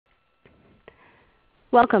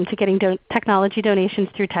Welcome to Getting Technology Donations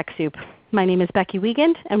through TechSoup. My name is Becky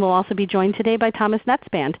Wiegand, and we'll also be joined today by Thomas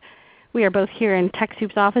Netzband. We are both here in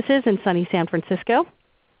TechSoup's offices in sunny San Francisco.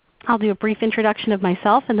 I'll do a brief introduction of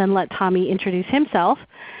myself and then let Tommy introduce himself.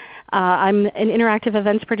 I'm an interactive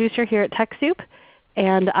events producer here at TechSoup,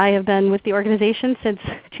 and I have been with the organization since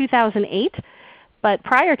 2008. But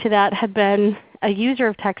prior to that had been a user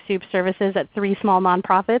of TechSoup services at 3 small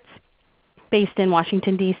nonprofits based in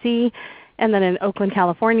Washington, D.C., and then in Oakland,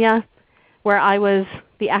 California, where I was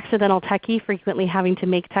the accidental techie frequently having to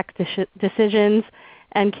make tech decisions,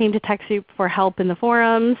 and came to TechSoup for help in the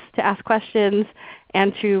forums, to ask questions,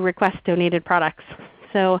 and to request donated products.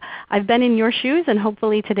 So I've been in your shoes, and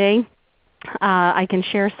hopefully today I can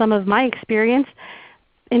share some of my experience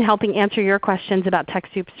in helping answer your questions about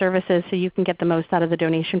TechSoup services so you can get the most out of the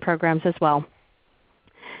donation programs as well.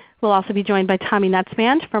 We'll also be joined by Tommy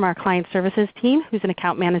Netzband from our Client Services team, who's an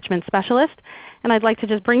Account Management Specialist. And I'd like to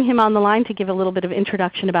just bring him on the line to give a little bit of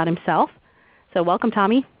introduction about himself. So welcome,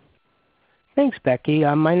 Tommy. Thanks, Becky.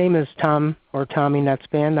 My name is Tommy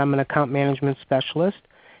Netzband. I'm an Account Management Specialist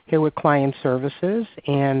here with Client Services.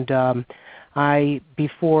 And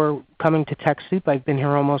before coming to TechSoup, I've been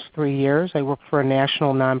here almost 3 years. I worked for a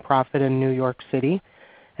national nonprofit in New York City.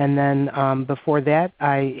 And then before that,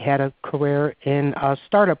 I had a career in a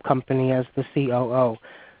startup company as the COO.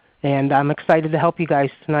 And I'm excited to help you guys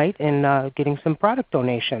tonight in getting some product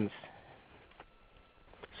donations.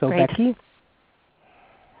 So Great. Becky?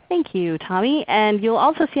 Thank you, Tommy. And you'll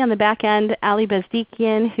also see on the back end Ali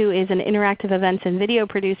Bezdikian, who is an interactive events and video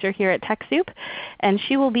producer here at TechSoup. And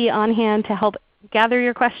she will be on hand to help gather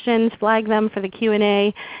your questions, flag them for the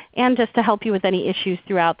Q&A, and just to help you with any issues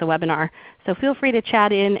throughout the webinar. So feel free to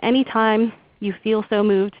chat in anytime you feel so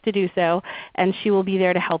moved to do so, and she will be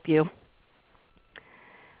there to help you.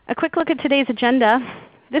 A quick look at today's agenda.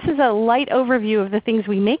 This is a light overview of the things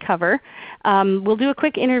we may cover. We'll do a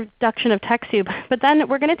quick introduction of TechSoup, but then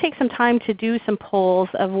we're going to take some time to do some polls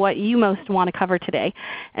of what you most want to cover today.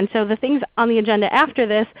 And so the things on the agenda after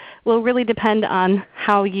this will really depend on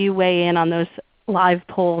how you weigh in on those live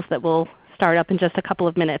polls that will start up in just a couple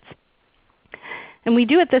of minutes. And we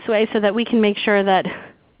do it this way so that we can make sure that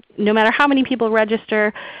no matter how many people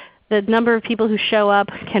register, the number of people who show up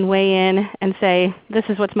can weigh in and say, this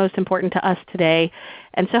is what's most important to us today.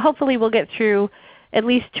 And so hopefully we'll get through at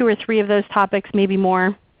least 2 or 3 of those topics, maybe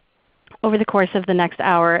more, over the course of the next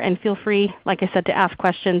hour. And feel free, like I said, to ask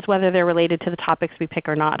questions whether they're related to the topics we pick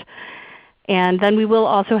or not. And then we will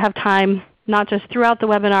also have time, not just throughout the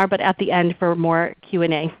webinar, but at the end for more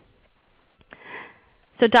Q&A.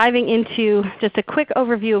 So diving into just a quick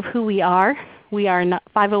overview of who we are. We are a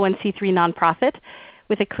 501c3 nonprofit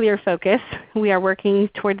with a clear focus. We are working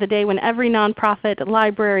toward the day when every nonprofit,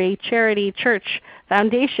 library, charity, church,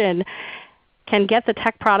 foundation can get the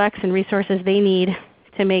tech products and resources they need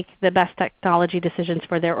to make the best technology decisions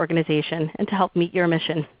for their organization and to help meet your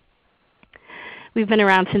mission. We've been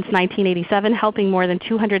around since 1987, helping more than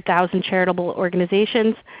 200,000 charitable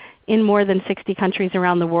organizations in more than 60 countries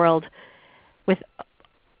around the world, with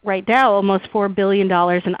right now almost $4 billion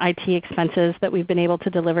in IT expenses that we've been able to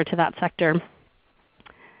deliver to that sector.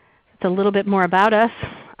 It's a little bit more about us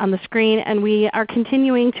on the screen, and we are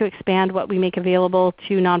continuing to expand what we make available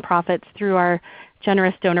to nonprofits through our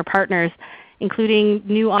generous donor partners, including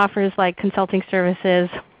new offers like consulting services,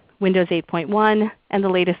 Windows 8.1, and the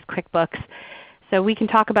latest QuickBooks. So we can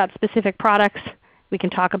talk about specific products. We can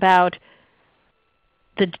talk about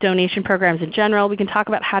the donation programs in general. We can talk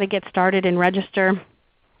about how to get started and register.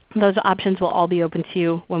 Those options will all be open to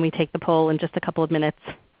you when we take the poll in just a couple of minutes.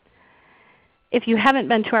 If you haven't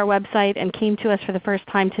been to our website and came to us for the first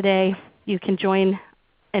time today, you can join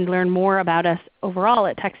and learn more about us overall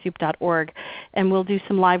at TechSoup.org. And we'll do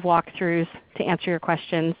some live walkthroughs to answer your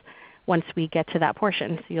questions once we get to that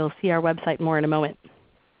portion. So you'll see our website more in a moment.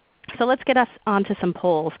 So let's get us onto some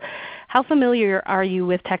polls. How familiar are you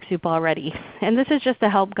with TechSoup already? And this is just to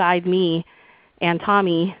help guide me and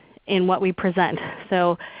Tommy in what we present.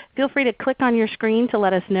 So feel free to click on your screen to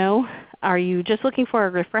let us know. Are you just looking for a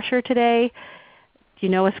refresher today? Do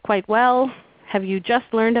you know us quite well? Have you just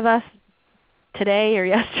learned of us today or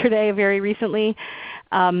yesterday, very recently?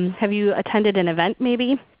 Have you attended an event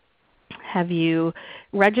maybe? Have you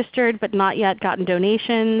registered but not yet gotten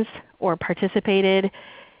donations, or participated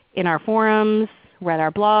in our forums, read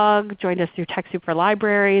our blog, joined us through TechSoup for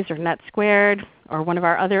Libraries or NetSquared, or one of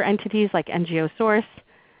our other entities like NGO Source?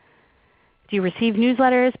 Do you receive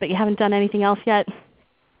newsletters but you haven't done anything else yet?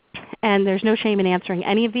 And there's no shame in answering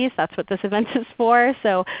any of these. That's what this event is for.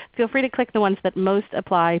 So feel free to click the ones that most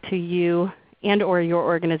apply to you and or your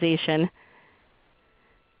organization.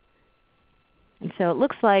 And so it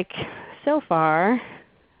looks like so far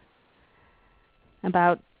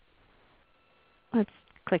about, let's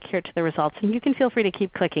click here to the results, and you can feel free to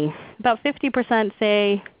keep clicking. About 50%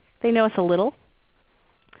 say they know us a little.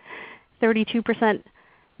 32%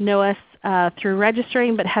 know us through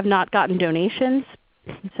registering but have not gotten donations.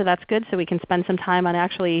 So that's good. So we can spend some time on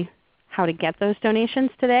actually how to get those donations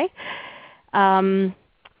today.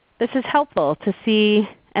 This is helpful to see,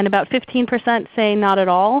 and about 15% say not at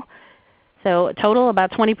all. So total,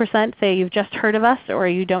 about 20% say you've just heard of us or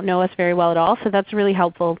you don't know us very well at all. So that's really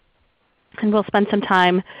helpful. And we'll spend some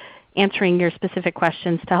time answering your specific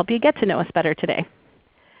questions to help you get to know us better today.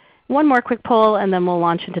 One more quick poll and then we'll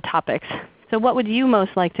launch into topics. So what would you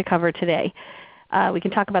most like to cover today? We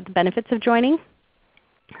can talk about the benefits of joining,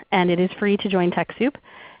 and it is free to join TechSoup.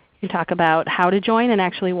 We can talk about how to join and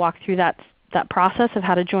actually walk through that process of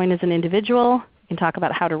how to join as an individual. We can talk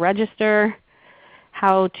about how to register,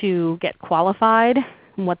 how to get qualified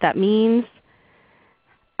and what that means.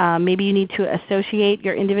 Maybe you need to associate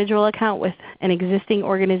your individual account with an existing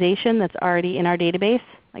organization that's already in our database.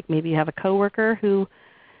 Like maybe you have a coworker who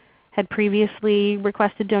had previously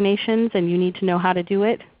requested donations and you need to know how to do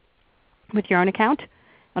it with your own account.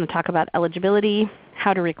 I want to talk about eligibility,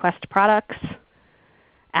 how to request products,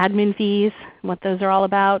 admin fees, what those are all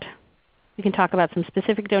about. We can talk about some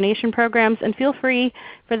specific donation programs, and feel free,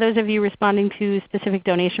 for those of you responding to specific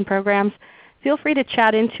donation programs, feel free to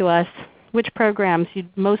chat into us which programs you'd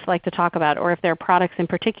most like to talk about, or if there are products in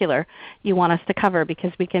particular you want us to cover,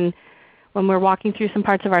 because we can, when we're walking through some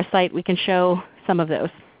parts of our site, we can show some of those.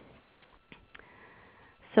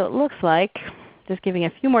 So it looks like, just giving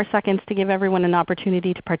a few more seconds to give everyone an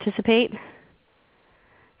opportunity to participate.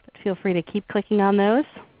 But feel free to keep clicking on those.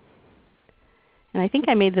 And I think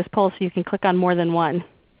I made this poll so you can click on more than one.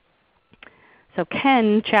 So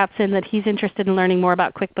Ken chats in that he's interested in learning more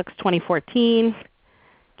about QuickBooks 2014.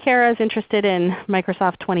 Kara is interested in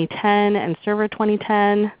Microsoft 2010 and Server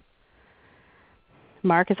 2010.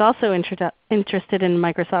 Mark is also interested in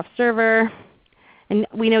Microsoft Server. And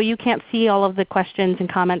we know you can't see all of the questions and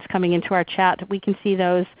comments coming into our chat. We can see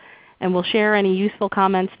those, and we'll share any useful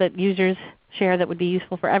comments that users share that would be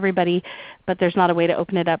useful for everybody, but there's not a way to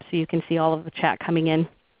open it up so you can see all of the chat coming in.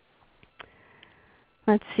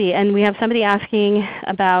 Let's see, and we have somebody asking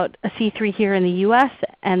about a C3 here in the US,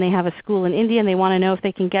 and they have a school in India, and they want to know if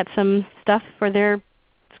they can get some stuff for their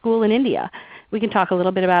school in India. We can talk a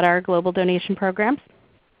little bit about our global donation programs.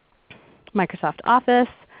 Microsoft Office,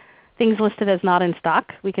 things listed as not in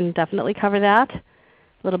stock. We can definitely cover that. A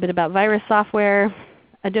little bit about virus software,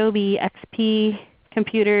 Adobe XP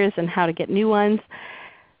computers and how to get new ones.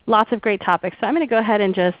 Lots of great topics. So I'm going to go ahead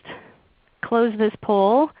and just close this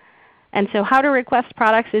poll. And so how to request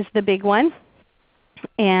products is the big one,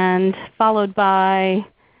 and followed by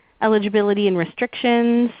eligibility and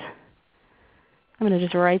restrictions. I'm going to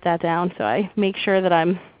just write that down so I make sure that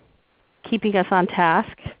I'm keeping us on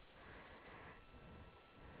task.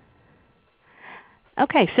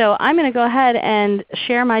 Okay, so I'm going to go ahead and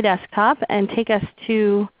share my desktop and take us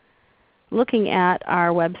to looking at our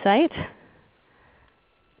website.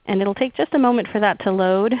 And it will take just a moment for that to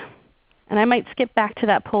load. And I might skip back to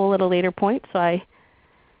that poll at a later point so I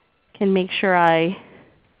can make sure I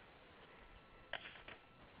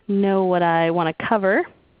know what I want to cover.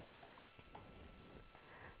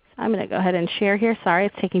 So I'm going to go ahead and share here. Sorry,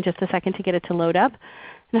 it's taking just a second to get it to load up.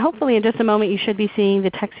 And hopefully in just a moment you should be seeing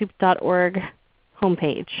the TechSoup.org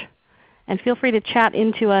homepage. And feel free to chat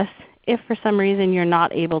into us if for some reason you're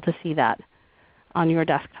not able to see that on your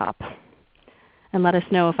desktop. And let us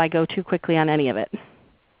know if I go too quickly on any of it.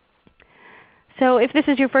 So if this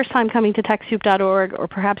is your first time coming to TechSoup.org, or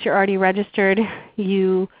perhaps you're already registered,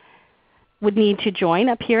 you would need to join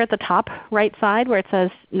up here at the top right side where it says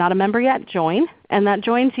not a member yet, join. And that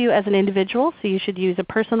joins you as an individual, so you should use a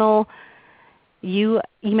personal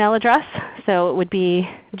email address. So it would be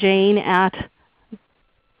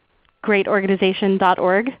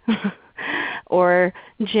jane@greatorganization.org or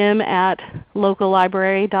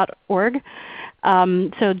jim@locallibrary.org.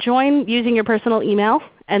 So join using your personal email,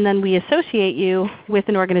 and then we associate you with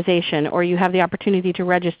an organization, or you have the opportunity to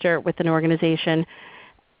register with an organization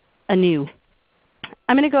anew.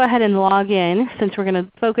 I'm going to go ahead and log in since we're going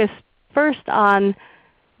to focus first on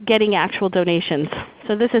getting actual donations.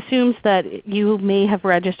 So this assumes that you may have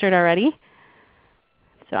registered already.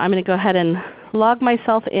 So I'm going to go ahead and log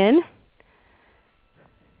myself in.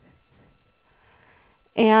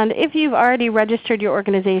 And if you've already registered your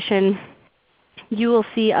organization, you will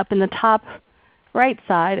see up in the top right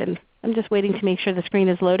side, and I'm just waiting to make sure the screen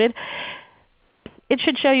is loaded. It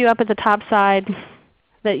should show you up at the top side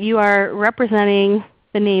that you are representing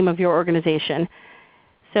the name of your organization.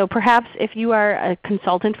 So perhaps if you are a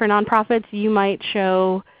consultant for nonprofits, you might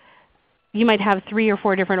have 3 or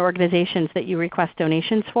 4 different organizations that you request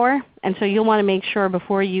donations for. And so you'll want to make sure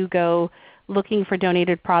before you go looking for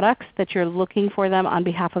donated products that you're looking for them on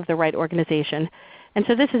behalf of the right organization. And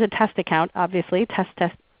so this is a test account, obviously, Test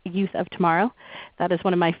Youth of Tomorrow. That is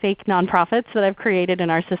one of my fake nonprofits that I've created in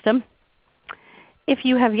our system. If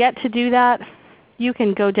you have yet to do that, you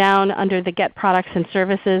can go down under the Get Products and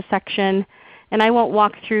Services section. And I won't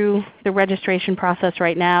walk through the registration process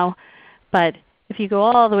right now, but if you go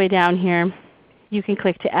all the way down here, you can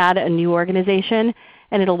click to add a new organization,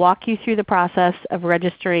 and it will walk you through the process of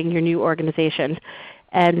registering your new organization.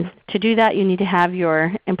 And to do that, you need to have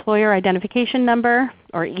your Employer Identification Number,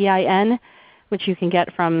 or EIN, which you can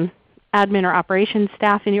get from admin or operations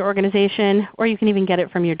staff in your organization, or you can even get it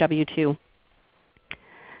from your W-2.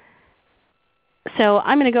 So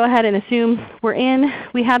I'm going to go ahead and assume we're in.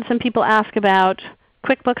 We had some people ask about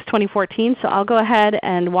QuickBooks 2014, so I'll go ahead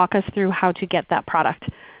and walk us through how to get that product.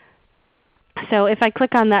 So if I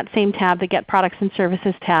click on that same tab, the Get Products and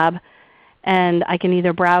Services tab, and I can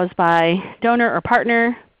either browse by donor or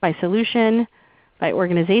partner, by solution, by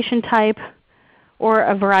organization type, or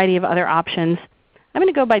a variety of other options. I'm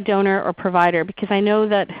going to go by donor or provider because I know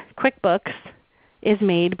that QuickBooks is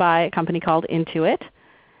made by a company called Intuit,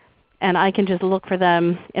 and I can just look for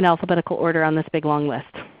them in alphabetical order on this big long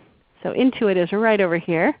list. So Intuit is right over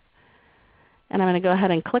here, and I'm going to go ahead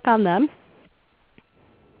and click on them.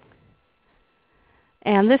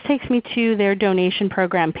 And this takes me to their donation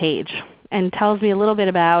program page and tells me a little bit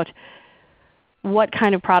about what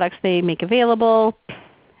kind of products they make available.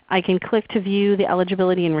 I can click to view the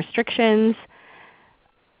eligibility and restrictions.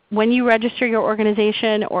 When you register your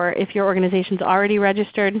organization, or if your organization is already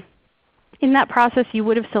registered, in that process you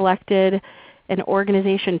would have selected an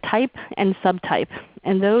organization type and subtype.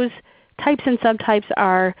 And those types and subtypes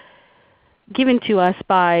are given to us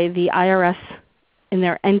by the IRS in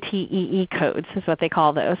their NTEE codes is what they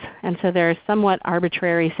call those. And so they're somewhat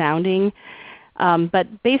arbitrary sounding.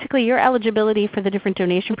 But basically your eligibility for the different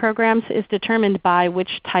donation programs is determined by which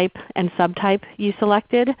type and subtype you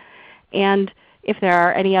selected, and if there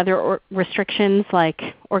are any other restrictions like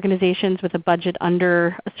organizations with a budget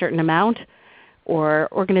under a certain amount, or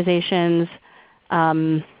organizations,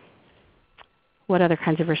 what other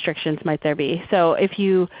kinds of restrictions might there be? So if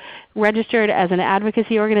you registered as an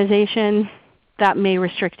advocacy organization, that may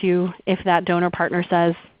restrict you if that donor partner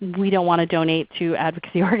says, we don't want to donate to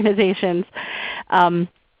advocacy organizations. So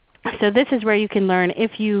this is where you can learn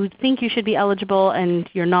if you think you should be eligible and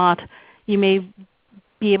you're not, you may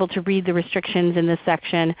be able to read the restrictions in this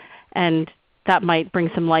section, and that might bring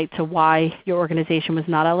some light to why your organization was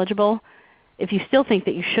not eligible. If you still think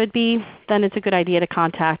that you should be, then it's a good idea to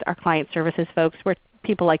contact our client services folks, where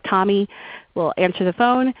people like Tommy will answer the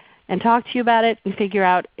phone and talk to you about it and figure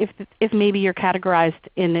out if maybe you're categorized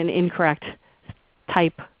in an incorrect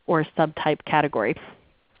type or subtype category.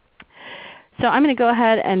 So I'm going to go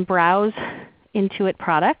ahead and browse Intuit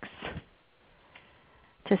products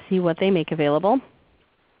to see what they make available.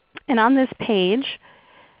 And on this page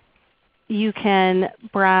you can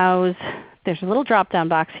browse. There's a little drop-down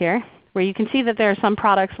box here where you can see that there are some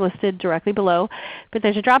products listed directly below, but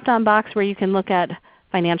there's a drop-down box where you can look at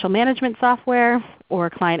financial management software or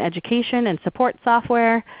client education and support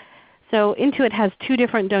software. So Intuit has 2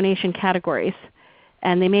 different donation categories,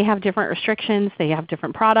 and they may have different restrictions. They have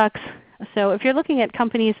different products. So if you're looking at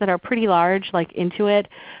companies that are pretty large like Intuit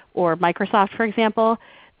or Microsoft, for example,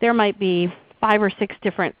 there might be 5 or 6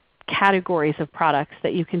 different categories of products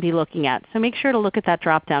that you can be looking at. So make sure to look at that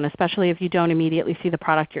drop-down, especially if you don't immediately see the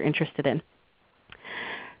product you're interested in.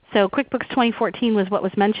 So QuickBooks 2014 was what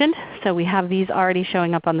was mentioned. So we have these already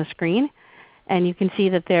showing up on the screen. And you can see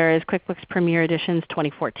that there is QuickBooks Premier Editions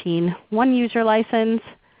 2014 1-user license,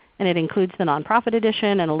 and it includes the Nonprofit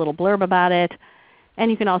Edition and a little blurb about it. And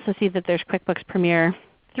you can also see that there's QuickBooks Premier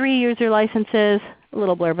 3-user licenses, a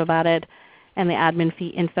little blurb about it, and the admin fee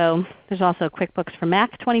info. There's also QuickBooks for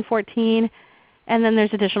Mac 2014, and then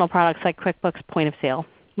there's additional products like QuickBooks Point of Sale,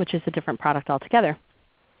 which is a different product altogether.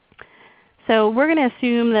 So we're going to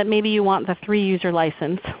assume that maybe you want the 3-user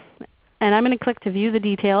license. And I'm going to click to view the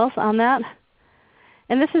details on that.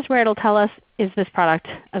 And this is where it will tell us, is this product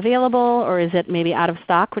available or is it maybe out of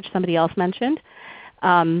stock, which somebody else mentioned.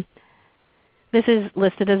 This is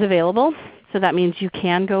listed as available, so that means you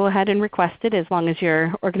can go ahead and request it as long as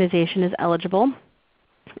your organization is eligible.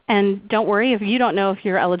 And don't worry, if you don't know if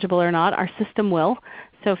you're eligible or not, our system will.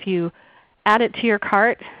 So if you add it to your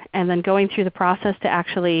cart and then going through the process to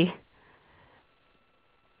actually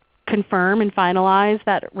confirm and finalize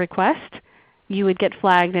that request, you would get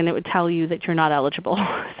flagged and it would tell you that you're not eligible.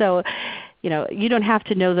 So you don't have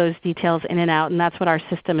to know those details in and out, and that's what our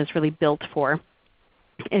system is really built for,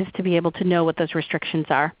 is to be able to know what those restrictions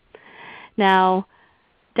are. Now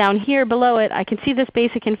down here below it, I can see this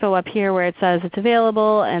basic info up here where it says it's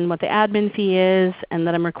available and what the admin fee is, and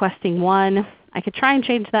that I'm requesting 1. I could try and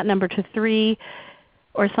change that number to 3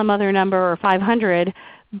 or some other number, or 500,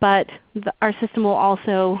 but our system will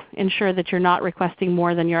also ensure that you're not requesting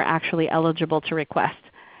more than you're actually eligible to request.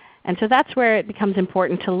 And so that's where it becomes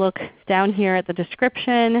important to look down here at the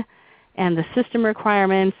description and the system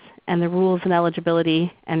requirements and the rules and eligibility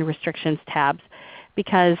and restrictions tabs.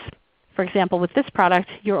 Because for example, with this product,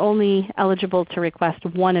 you're only eligible to request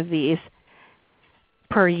 1 of these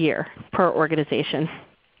per year, per organization.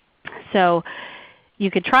 So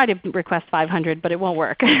you could try to request 500, but it won't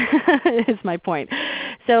work is my point.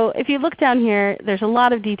 So if you look down here, there's a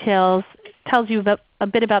lot of details. It tells you a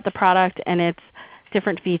bit about the product and its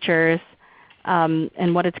different features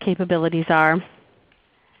and what its capabilities are.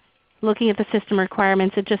 Looking at the system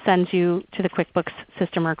requirements, it just sends you to the QuickBooks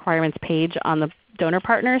System Requirements page on the Donor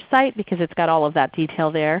Partners site, because it's got all of that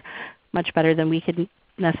detail there, much better than we could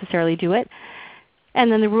necessarily do it.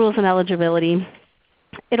 And then the rules and eligibility,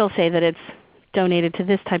 it'll say that it's donated to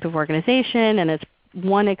this type of organization, and it's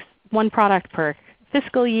one product per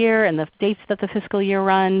fiscal year, and the dates that the fiscal year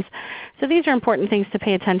runs. So these are important things to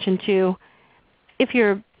pay attention to,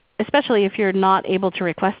 especially if you're not able to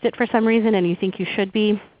request it for some reason and you think you should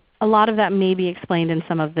be. A lot of that may be explained in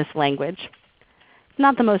some of this language.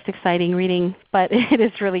 Not the most exciting reading, but it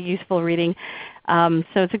is really useful reading. So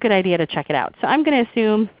it's a good idea to check it out. So I'm going to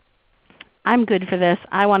assume I'm good for this.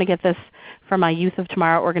 I want to get this for my Youth of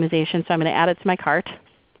Tomorrow organization, so I'm going to add it to my cart.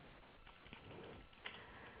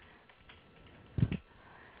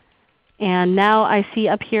 And now I see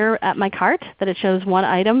up here at my cart that it shows 1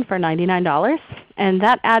 item for $99. And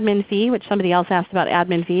that admin fee, which somebody else asked about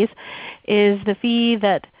admin fees, is the fee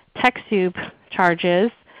that TechSoup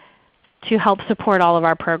charges to help support all of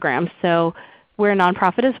our programs. So we're a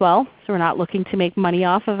nonprofit as well, so we're not looking to make money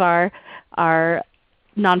off of our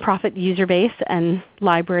nonprofit user base and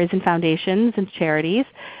libraries and foundations and charities.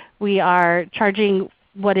 We are charging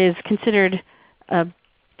what is considered,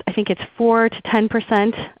 I think it's 4 to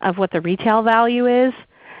 10% of what the retail value is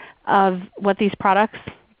of what these products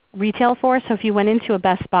retail for. So if you went into a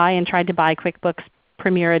Best Buy and tried to buy QuickBooks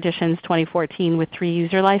Premier Editions 2014 with 3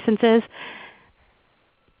 user licenses,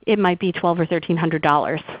 it might be $1,200 or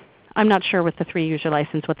 $1,300. I'm not sure with the 3 user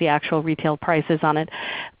license what the actual retail price is on it.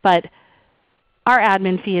 But our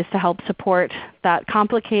admin fee is to help support that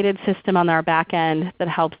complicated system on our back end that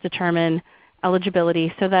helps determine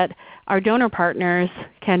eligibility, so that our donor partners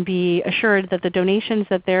can be assured that the donations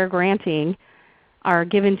that they're granting are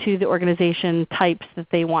given to the organization types that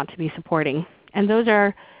they want to be supporting. And those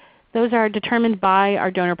are determined by our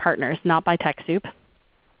donor partners, not by TechSoup.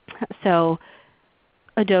 So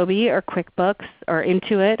Adobe or QuickBooks or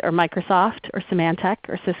Intuit or Microsoft or Symantec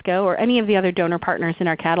or Cisco or any of the other donor partners in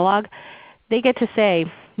our catalog, they get to say,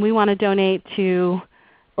 we want to donate to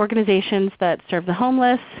organizations that serve the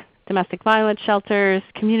homeless, domestic violence shelters,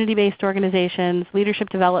 community-based organizations, leadership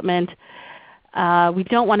development. We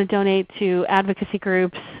don't want to donate to advocacy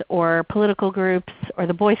groups or political groups or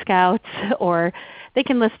the Boy Scouts, or they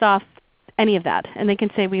can list off any of that. And they can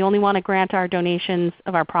say we only want to grant our donations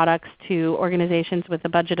of our products to organizations with a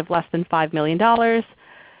budget of less than $5 million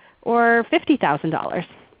or $50,000.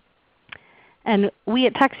 And we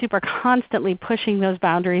at TechSoup are constantly pushing those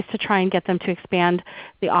boundaries to try and get them to expand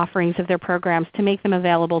the offerings of their programs to make them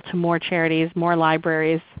available to more charities, more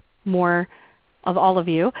libraries, more of all of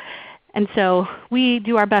you. And so we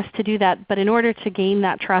do our best to do that, but in order to gain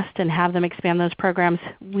that trust and have them expand those programs,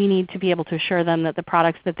 we need to be able to assure them that the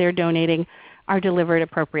products that they're donating are delivered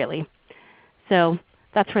appropriately. So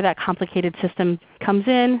that's where that complicated system comes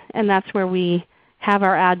in, and that's where we have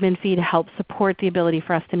our admin fee to help support the ability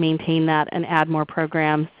for us to maintain that and add more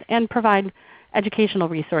programs and provide educational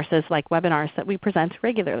resources like webinars that we present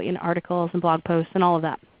regularly in articles and blog posts and all of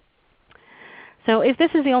that. So if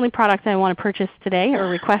this is the only product I want to purchase today or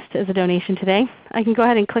request as a donation today, I can go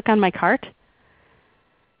ahead and click on my cart.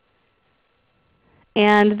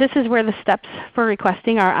 And this is where the steps for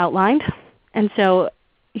requesting are outlined. And so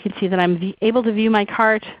you can see that I'm able to view my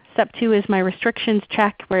cart. Step 2 is my restrictions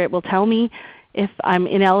check, where it will tell me if I'm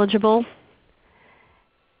ineligible.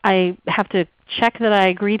 I have to check that I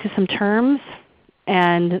agree to some terms,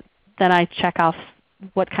 and then I check off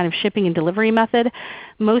what kind of shipping and delivery method.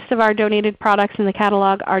 Most of our donated products in the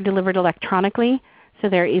catalog are delivered electronically. So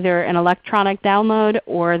they're either an electronic download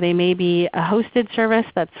or they may be a hosted service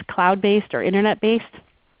that's cloud-based or Internet-based.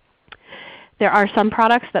 There are some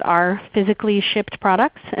products that are physically shipped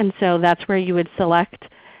products, and so that's where you would select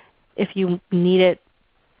if you need it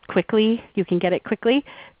quickly, you can get it quickly.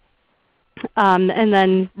 And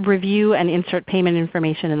then review and insert payment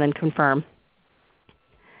information and then confirm.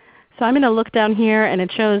 So I'm going to look down here and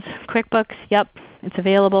it shows QuickBooks. Yep, it's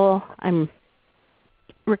available. I'm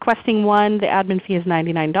requesting one. The admin fee is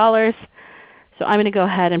 $99. So I'm going to go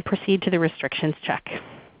ahead and proceed to the restrictions check.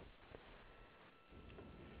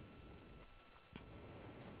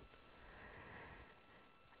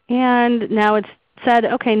 And now it's said,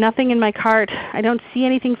 okay, nothing in my cart. I don't see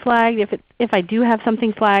anything flagged. If I do have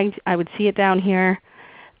something flagged, I would see it down here.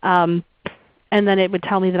 And then it would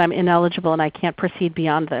tell me that I'm ineligible and I can't proceed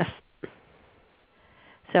beyond this.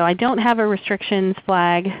 So I don't have a restrictions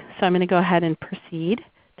flag, so I'm going to go ahead and proceed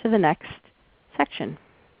to the next section.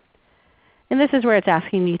 And this is where it's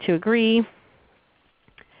asking me to agree.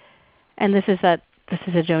 And this is a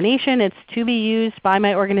donation. It's to be used by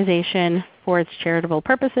my organization for its charitable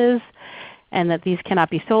purposes, and that these cannot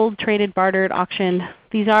be sold, traded, bartered, auctioned.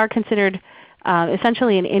 These are considered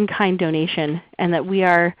essentially an in-kind donation, and that we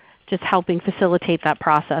are just helping facilitate that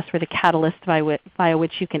process. We're the catalyst via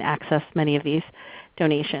which you can access many of these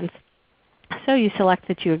donations. So you select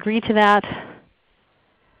that you agree to that.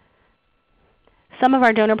 Some of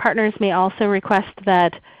our donor partners may also request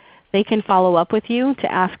that they can follow up with you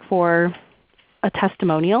to ask for a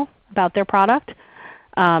testimonial about their product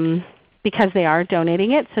because they are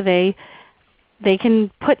donating it. So they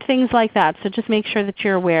can put things like that. So just make sure that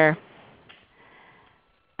you're aware.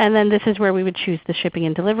 And then this is where we would choose the shipping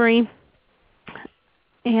and delivery.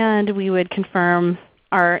 And we would confirm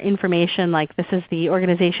our information, like this is the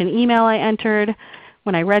organization email I entered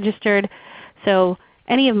when I registered. So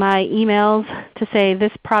any of my emails to say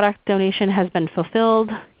this product donation has been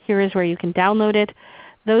fulfilled, here is where you can download it,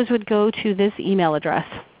 those would go to this email address,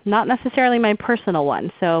 not necessarily my personal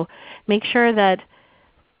one. So make sure that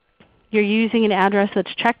you're using an address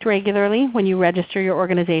that's checked regularly when you register your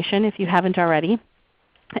organization if you haven't already.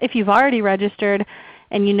 If you've already registered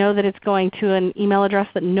and you know that it's going to an email address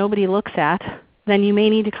that nobody looks at, then you may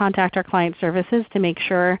need to contact our client services to make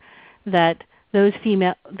sure that those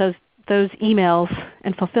emails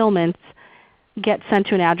and fulfillments get sent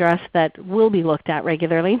to an address that will be looked at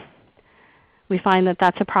regularly. We find that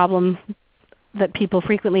that's a problem that people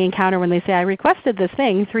frequently encounter when they say, I requested this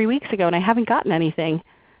thing 3 weeks ago and I haven't gotten anything.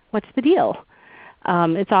 What's the deal?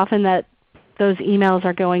 It's often that those emails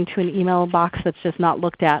are going to an email box that's just not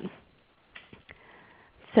looked at.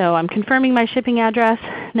 So I'm confirming my shipping address.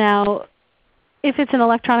 Now, if it's an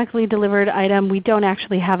electronically delivered item, we don't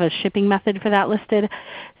actually have a shipping method for that listed.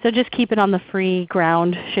 So just keep it on the free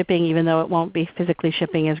ground shipping, even though it won't be physically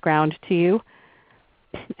shipping as ground to you.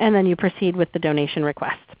 And then you proceed with the donation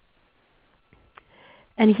request.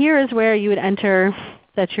 And here is where you would enter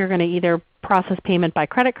that you're going to either process payment by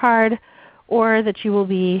credit card or that you will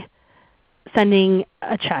be sending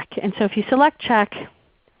a check. And so if you select check,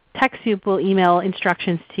 TechSoup will email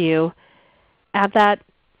instructions to you at that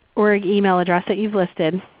org email address that you've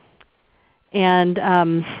listed, and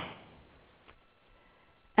to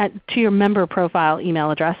your member profile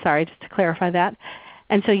email address, sorry, just to clarify that.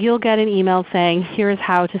 And so you'll get an email saying, here is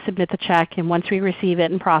how to submit the check, and once we receive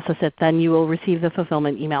it and process it, then you will receive the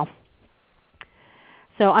fulfillment email.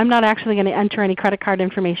 So I'm not actually going to enter any credit card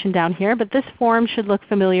information down here, but this form should look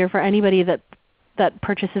familiar for anybody that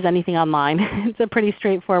purchases anything online. It's a pretty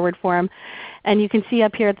straightforward form. And you can see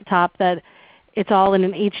up here at the top that it's all in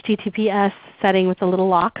an HTTPS setting with a little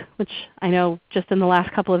lock, which I know just in the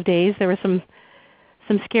last couple of days there was some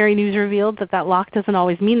scary news revealed that lock doesn't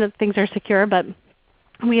always mean that things are secure, but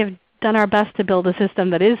we have done our best to build a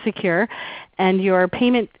system that is secure, and your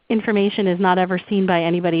payment information is not ever seen by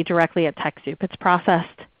anybody directly at TechSoup. It's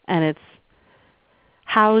processed and it's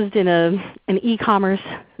housed in an e-commerce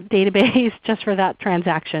database just for that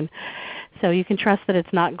transaction. So you can trust that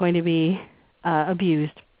it's not going to be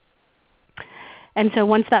abused. And so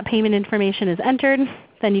once that payment information is entered,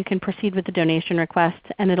 then you can proceed with the donation request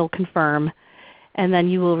and it will confirm. And then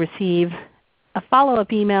you will receive a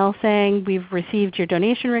follow-up email saying, we've received your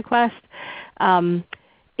donation request.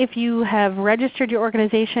 If you have registered your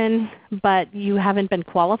organization but you haven't been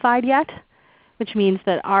qualified yet, which means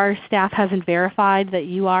that our staff hasn't verified that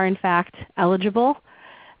you are in fact eligible,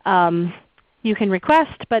 you can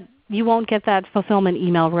request, but you won't get that fulfillment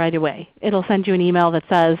email right away. It will send you an email that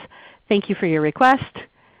says, thank you for your request,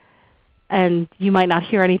 and you might not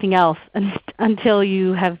hear anything else until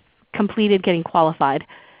you have completed getting qualified.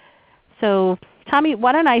 So Tommy,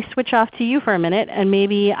 why don't I switch off to you for a minute, and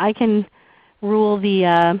maybe I can rule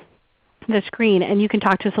the screen and you can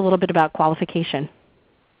talk to us a little bit about qualification.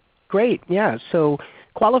 Great. Yeah. So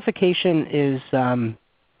qualification is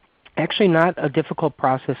actually not a difficult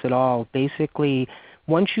process at all. Basically,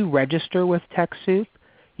 once you register with TechSoup,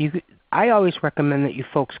 I always recommend that you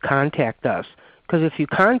folks contact us, because if you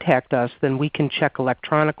contact us, then we can check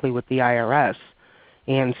electronically with the IRS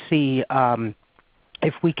and see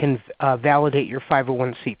if we can validate your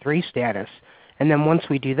 501c3 status. And then once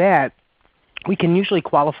we do that, we can usually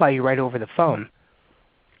qualify you right over the phone.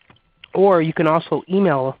 Or you can also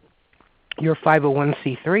email your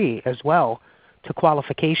 501c3 as well to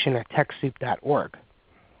qualification@techsoup.org.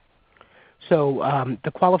 So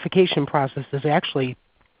the qualification process is actually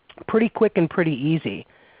pretty quick and pretty easy.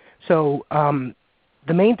 So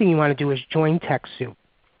the main thing you want to do is join TechSoup.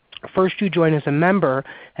 First you join as a member,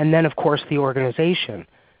 and then of course the organization.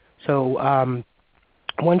 So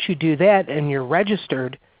once you do that and you're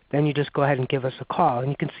registered, then you just go ahead and give us a call. And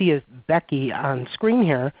you can see Becky on screen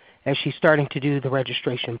here as she's starting to do the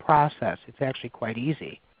registration process. It's actually quite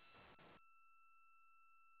easy.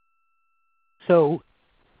 So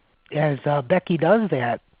as Becky does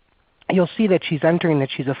that, you'll see that she's entering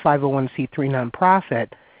that she's a 501c3 nonprofit,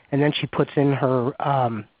 and then she puts in her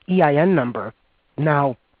EIN number.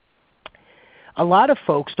 Now, a lot of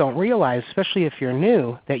folks don't realize, especially if you're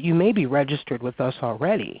new, that you may be registered with us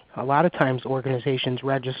already. A lot of times organizations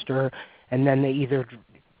register and then they either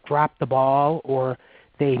drop the ball, or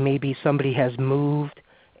maybe somebody has moved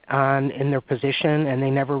on in their position and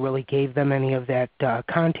they never really gave them any of that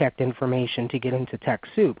contact information to get into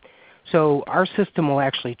TechSoup. So our system will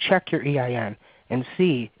actually check your EIN and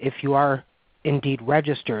see if you are indeed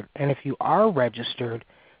registered. And if you are registered,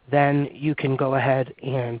 then you can go ahead,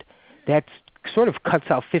 and that sort of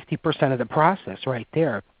cuts out 50% of the process right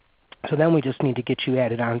there. So then we just need to get you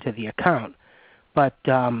added onto the account. But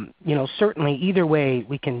certainly either way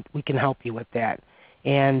we can help you with that.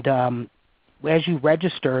 And as you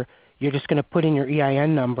register, you're just going to put in your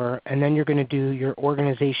EIN number, and then you're going to do your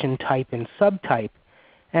organization type and subtype.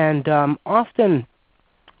 And often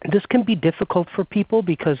this can be difficult for people,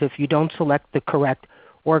 because if you don't select the correct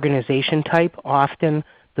organization type, often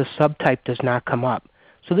the subtype does not come up.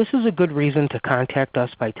 So this is a good reason to contact us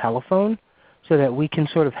by telephone, so that we can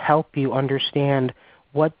sort of help you understand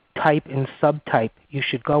what type and subtype you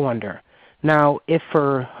should go under. Now, if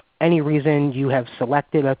for any reason you have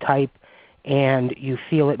selected a type and you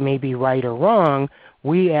feel it may be right or wrong,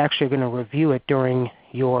 we actually are going to review it during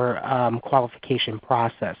your qualification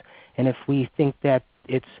process. And if we think that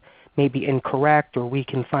it's maybe incorrect, or we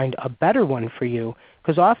can find a better one for you,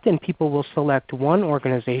 because often people will select one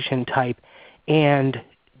organization type and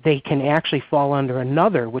they can actually fall under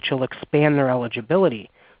another, which will expand their eligibility.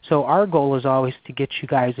 So our goal is always to get you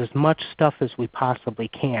guys as much stuff as we possibly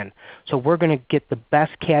can. So we're going to get the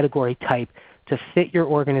best category type to fit your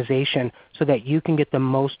organization so that you can get the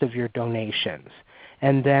most of your donations.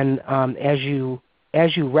 And then as you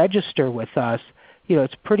register with us,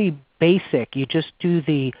 it's pretty basic. You just do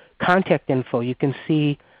the contact info. You can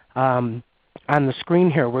see on the screen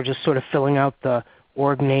here, we're just sort of filling out the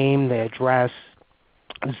org name, the address,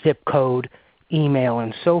 zip code, email,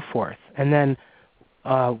 and so forth. And then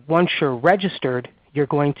once you're registered,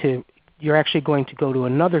 you're actually going to go to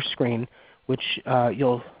another screen, which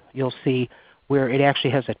you'll see, where it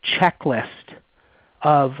actually has a checklist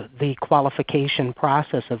of the qualification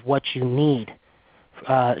process of what you need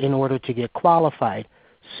in order to get qualified.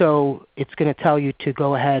 So it's going to tell you to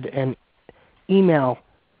go ahead and email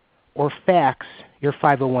or fax your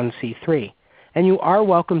 501c3. And you are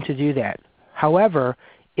welcome to do that. However,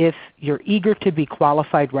 if you're eager to be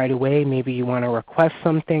qualified right away, maybe you want to request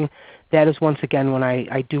something, that is once again when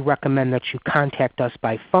I do recommend that you contact us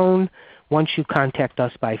by phone. Once you contact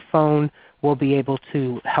us by phone, we'll be able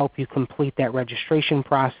to help you complete that registration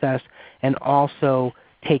process and also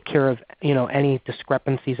take care of any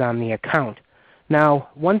discrepancies on the account. Now,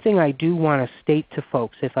 one thing I do want to state to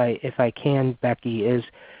folks, if I can, Becky, is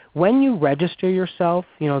when you register yourself,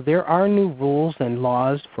 there are new rules and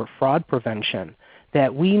laws for fraud prevention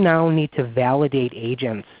that we now need to validate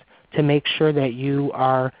agents to make sure that you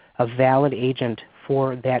are a valid agent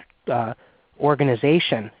for that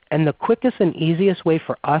organization. And the quickest and easiest way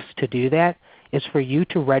for us to do that is for you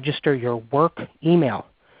to register your work email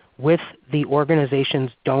with the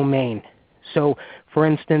organization's domain. So for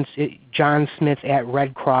instance,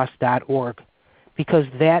 johnsmith@redcross.org, because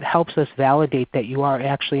that helps us validate that you are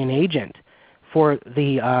actually an agent for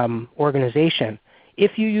the organization.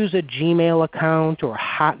 If you use a Gmail account or a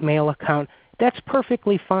Hotmail account, that's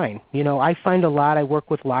perfectly fine. I find I work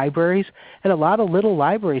with libraries, and a lot of little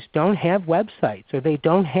libraries don't have websites, or they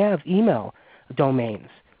don't have email domains.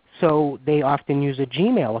 So they often use a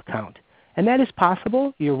Gmail account. And that is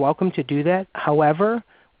possible. You're welcome to do that. However,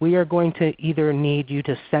 we are going to either need you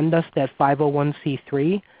to send us that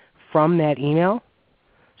 501c3 from that email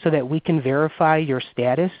so that we can verify your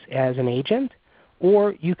status as an agent,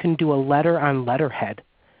 or you can do a letter on letterhead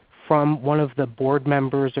from one of the board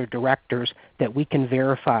members or directors that we can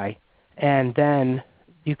verify, and then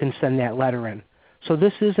you can send that letter in. So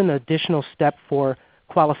this is an additional step for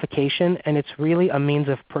qualification, and it's really a means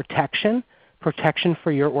of protection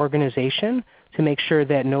for your organization to make sure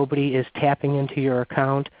that nobody is tapping into your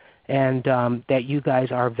account and that you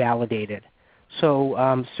guys are validated.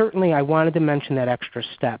 So certainly I wanted to mention that extra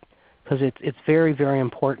step because it's very, very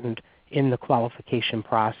important in the qualification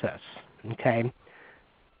process. Okay.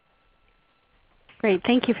 Great.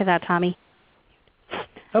 Thank you for that, Tommy.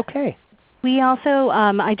 Okay. We also,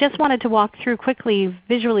 I just wanted to walk through quickly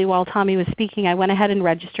visually while Tommy was speaking. I went ahead and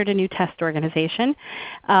registered a new test organization.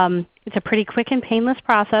 It's a pretty quick and painless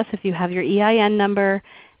process if you have your EIN number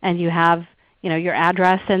and you have your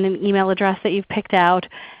address and an email address that you've picked out.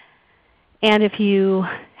 And if you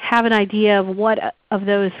have an idea of what of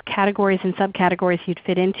those categories and subcategories you'd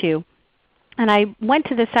fit into. And I went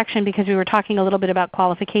to this section because we were talking a little bit about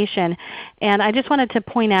qualification. And I just wanted to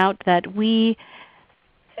point out that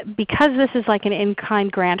because this is like an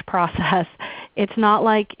in-kind grant process, it's not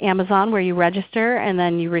like Amazon where you register and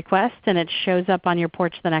then you request and it shows up on your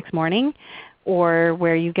porch the next morning, or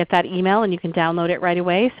where you get that email and you can download it right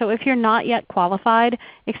away. So if you're not yet qualified,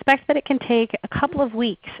 expect that it can take a couple of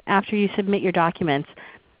weeks after you submit your documents.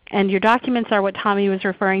 And your documents are what Tommy was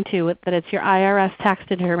referring to, that it's your IRS tax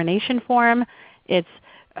determination form. It's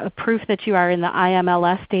a proof that you are in the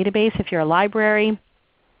IMLS database if you're a library.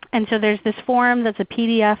 And so there's this form that's a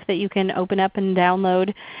PDF that you can open up and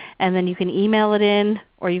download, and then you can email it in,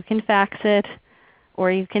 or you can fax it,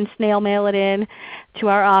 or you can snail mail it in to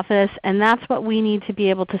our office. And that's what we need to be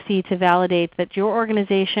able to see to validate that your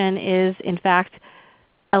organization is in fact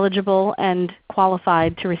eligible and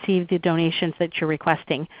qualified to receive the donations that you're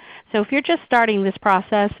requesting. So if you're just starting this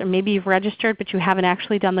process, or maybe you've registered but you haven't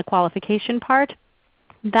actually done the qualification part,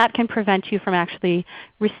 that can prevent you from actually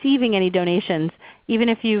receiving any donations. Even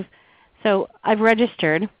if so I've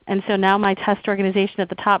registered, and so now my test organization at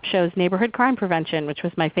the top shows Neighborhood Crime Prevention, which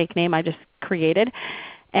was my fake name I just created.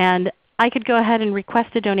 And I could go ahead and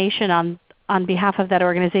request a donation on behalf of that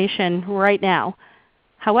organization right now.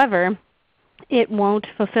 However, it won't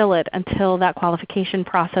fulfill it until that qualification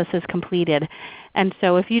process is completed. And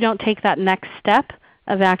so if you don't take that next step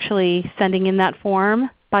of actually sending in that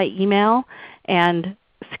form by email and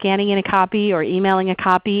scanning in a copy or emailing a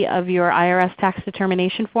copy of your IRS tax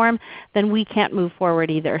determination form, then we can't move forward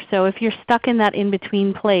either. So if you're stuck in that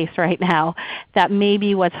in-between place right now, that may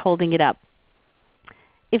be what's holding it up.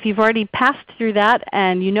 If you've already passed through that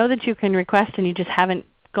and you know that you can request and you just haven't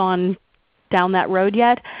gone down that road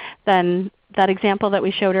yet, then that example that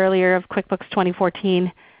we showed earlier of QuickBooks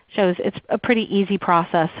 2014 shows it's a pretty easy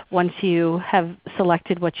process once you have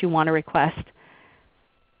selected what you want to request.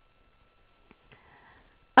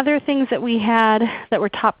 Other things that we had that were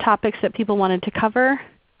top topics that people wanted to cover.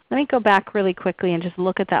 Let me go back really quickly and just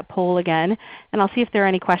look at that poll again, and I'll see if there are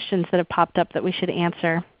any questions that have popped up that we should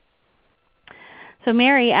answer. So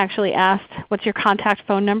Mary actually asked, what's your contact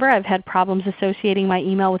phone number? I've had problems associating my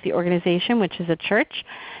email with the organization, which is a church.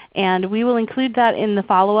 And we will include that in the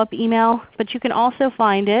follow-up email. But you can also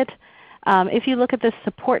find it if you look at this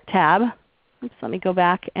support tab. Oops, let me go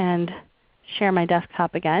back and share my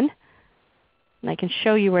desktop again. And I can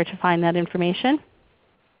show you where to find that information.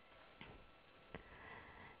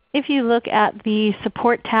 If you look at the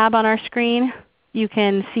support tab on our screen, you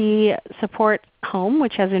can see Support Home,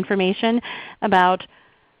 which has information about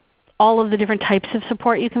all of the different types of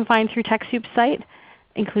support you can find through TechSoup's site,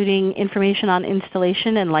 including information on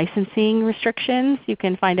installation and licensing restrictions. You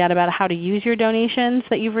can find out about how to use your donations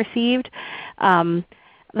that you've received.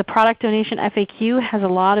 The product donation FAQ has a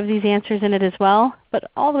lot of these answers in it as well, but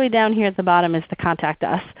all the way down here at the bottom is the Contact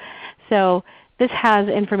Us. So this has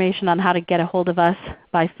information on how to get a hold of us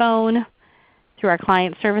by phone, through our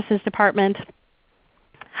Client Services Department,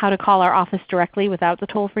 how to call our office directly without the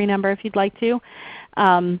toll-free number if you'd like to.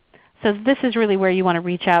 So this is really where you want to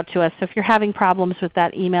reach out to us. So if you're having problems with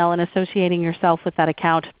that email and associating yourself with that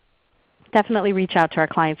account, definitely reach out to our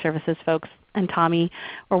Client Services folks, and Tommy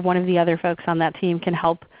or one of the other folks on that team can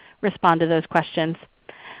help respond to those questions.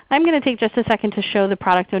 I'm going to take just a second to show the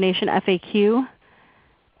product donation FAQ.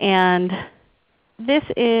 And this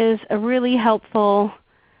is a really helpful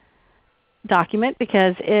document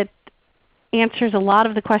because it answers a lot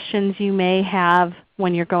of the questions you may have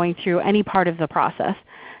when you're going through any part of the process.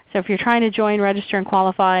 So if you're trying to join, register, and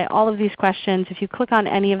qualify, all of these questions, if you click on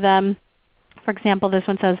any of them, For example, this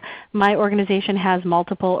one says, my organization has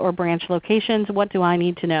multiple or branch locations. What do I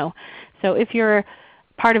need to know? So if you're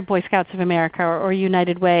part of Boy Scouts of America or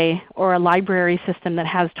United Way or a library system that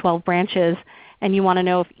has 12 branches and you want to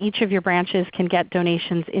know if each of your branches can get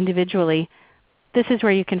donations individually, this is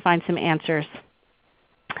where you can find some answers.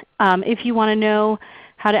 If you want to know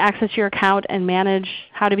how to access your account and manage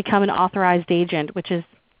how to become an authorized agent, which is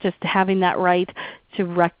just having that right to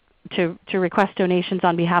request donations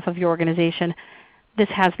on behalf of your organization, this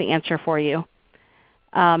has the answer for you.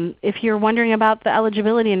 If you're wondering about the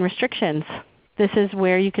eligibility and restrictions, this is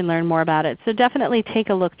where you can learn more about it. So definitely take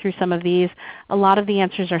a look through some of these. A lot of the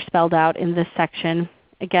answers are spelled out in this section.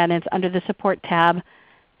 Again, it's under the Support tab,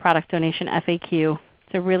 Product Donation FAQ.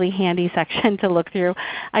 It's a really handy section to look through.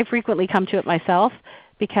 I frequently come to it myself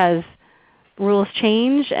because rules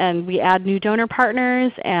change and we add new donor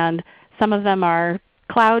partners, and some of them are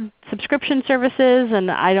cloud subscription services, and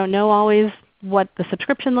I don't know always what the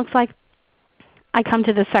subscription looks like. I come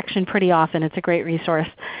to this section pretty often. It's a great resource.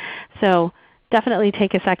 So definitely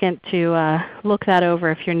take a second to look that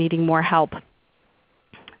over if you're needing more help.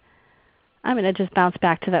 I'm going to just bounce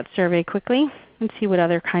back to that survey quickly and see what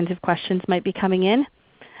other kinds of questions might be coming in.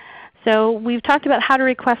 So we've talked about how to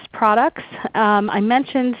request products. I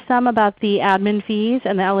mentioned some about the admin fees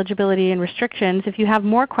and the eligibility and restrictions. If you have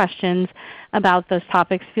more questions about those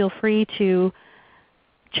topics, feel free to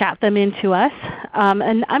chat them into us.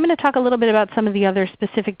 And I'm going to talk a little bit about some of the other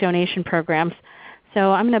specific donation programs.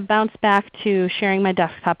 So I'm going to bounce back to sharing my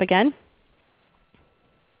desktop again.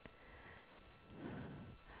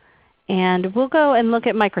 And we'll go and look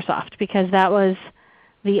at Microsoft because that was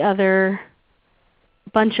the other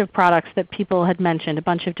bunch of products that people had mentioned, a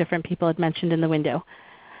bunch of different people had mentioned in the window.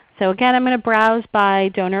 So again, I'm going to browse by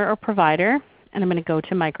donor or provider, and I'm going to go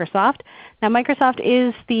to Microsoft. Now Microsoft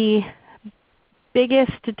is the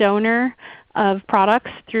biggest donor of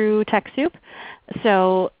products through TechSoup.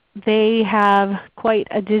 So they have quite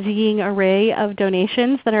a dizzying array of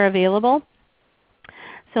donations that are available.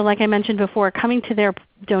 So like I mentioned before, coming to their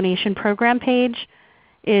donation program page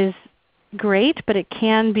is great, but it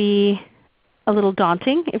can be a little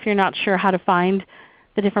daunting if you're not sure how to find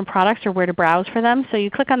the different products or where to browse for them. So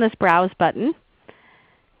you click on this Browse button.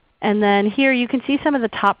 And then here you can see some of the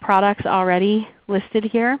top products already listed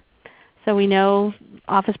here. So we know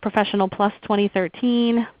Office Professional Plus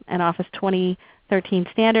 2013 and Office 2013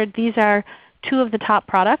 Standard. These are two of the top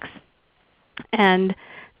products. And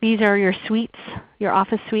these are your suites, your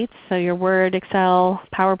Office suites, so your Word, Excel,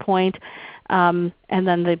 PowerPoint, and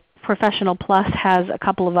then the Professional Plus has a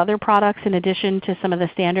couple of other products in addition to some of the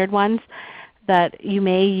standard ones that you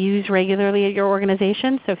may use regularly at your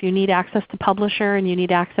organization. So if you need access to Publisher and you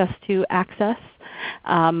need access to Access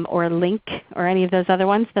or Link or any of those other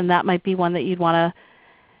ones, then that might be one that you'd want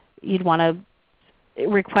to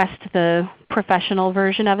request the professional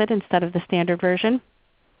version of it instead of the standard version.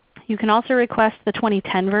 You can also request the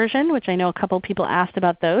 2010 version, which I know a couple of people asked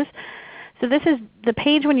about those. So this is the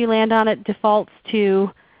page when you land on it defaults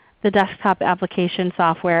to the desktop application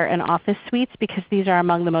software and Office suites because these are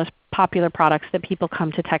among the most popular products that people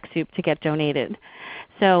come to TechSoup to get donated.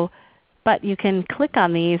 So, but you can click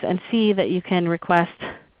on these and see that you can request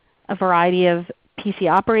a variety of PC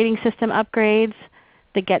operating system upgrades,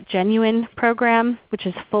 the Get Genuine program, which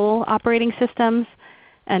is full operating systems.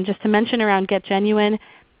 And just to mention around Get Genuine,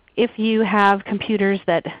 if you have computers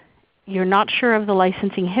that you're not sure of the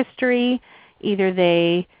licensing history, either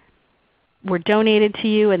they were donated to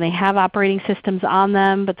you and they have operating systems on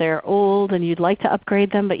them, but they're old and you'd like to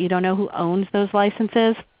upgrade them but you don't know who owns those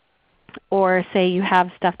licenses, or say you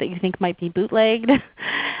have stuff that you think might be bootlegged.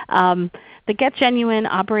 The Get Genuine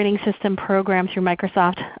operating system program through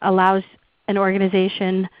Microsoft allows an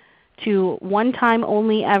organization to one time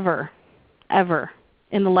only ever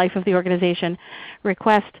in the life of the organization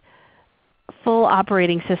request full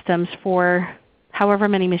operating systems for however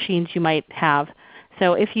many machines you might have.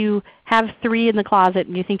 So if you have 3 in the closet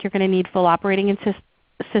and you think you're going to need full operating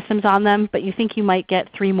systems on them, but you think you might get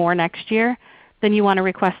 3 more next year, then you want to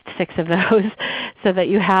request 6 of those so that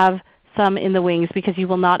you have some in the wings, because you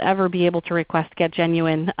will not ever be able to request Get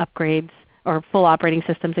Genuine upgrades or full operating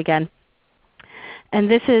systems again. And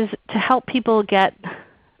this is to help people get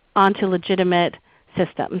onto legitimate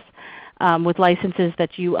systems with licenses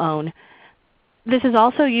that you own. This is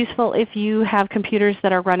also useful if you have computers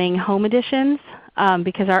that are running home editions,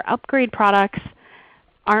 because our upgrade products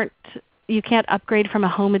you can't upgrade from a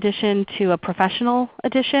home edition to a professional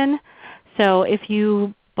edition. So if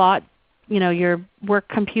you bought your work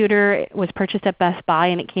computer, was purchased at Best Buy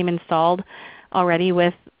and it came installed already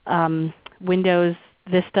with Windows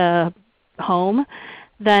Vista Home,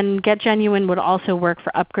 then Get Genuine would also work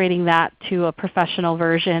for upgrading that to a professional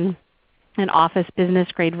version, an Office business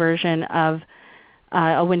grade version of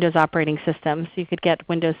a Windows operating system. So you could get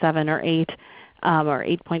Windows 7 or 8 or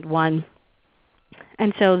 8.1.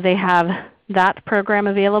 And so they have that program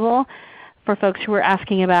available. For folks who are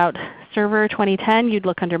asking about Server 2010, you'd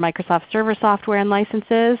look under Microsoft Server Software and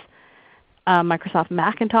Licenses, Microsoft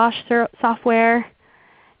Macintosh software,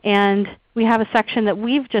 and we have a section that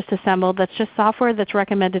we've just assembled that's just software that's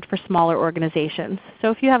recommended for smaller organizations. So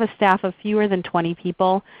if you have a staff of fewer than 20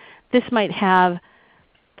 people, this might have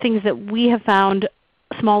things that we have found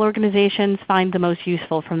small organizations find the most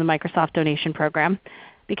useful from the Microsoft donation program.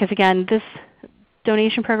 Because again, this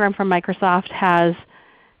donation program from Microsoft has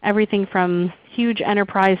everything from huge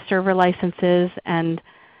enterprise server licenses and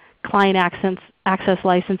client access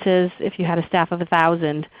licenses if you had a staff of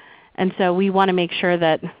 1,000. And so we want to make sure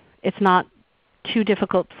that it's not too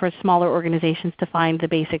difficult for smaller organizations to find the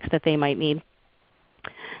basics that they might need.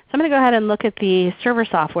 So I'm going to go ahead and look at the server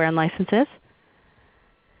software and licenses.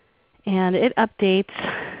 And it updates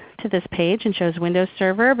to this page and shows Windows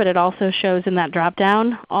Server, but it also shows in that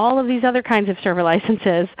drop-down all of these other kinds of server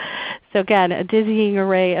licenses. So again, a dizzying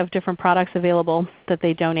array of different products available that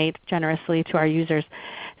they donate generously to our users.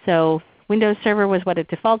 So Windows Server was what it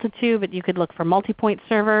defaulted to, but you could look for multi-point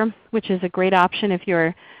server, which is a great option if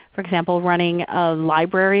you're, for example, running a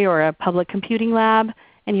library or a public computing lab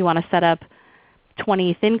and you want to set up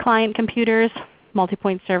 20 thin client computers.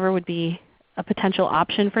 Multi-point server would be a potential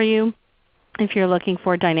option for you if you're looking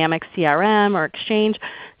for dynamic CRM or Exchange.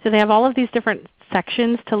 So they have all of these different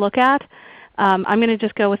sections to look at. I'm going to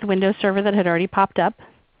just go with the Windows Server that had already popped up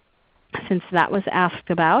since that was asked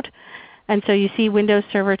about. And so you see Windows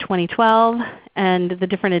Server 2012 and the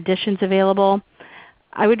different editions available.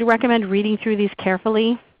 I would recommend reading through these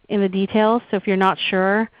carefully in the details. So if you're not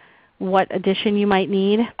sure what edition you might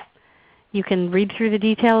need, you can read through the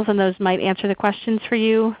details and those might answer the questions for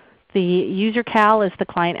you. The user cal is the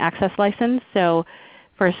client access license. So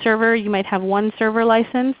for a server, you might have one server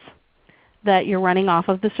license that you're running off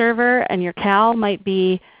of the server, and your cal might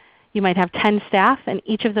be, you might have 10 staff, and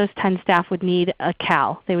each of those 10 staff would need a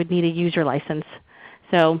cal. They would need a user license.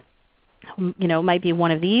 So it might be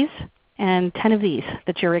one of these and 10 of these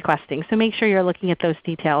that you're requesting. So make sure you're looking at those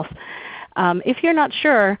details. If you're not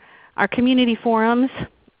sure, our community forums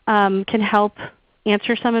can help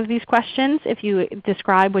answer some of these questions if you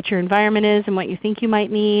describe what your environment is and what you think you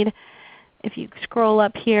might need. If you scroll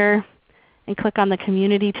up here and click on the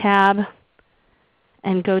Community tab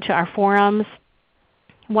and go to our forums,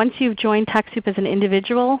 once you've joined TechSoup as an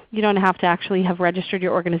individual, you don't have to actually have registered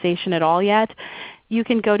your organization at all yet. You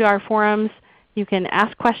can go to our forums, you can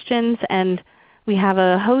ask questions, and we have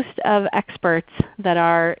a host of experts that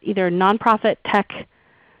are either nonprofit tech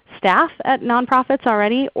staff at nonprofits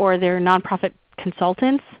already, or they're nonprofit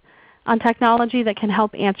consultants on technology that can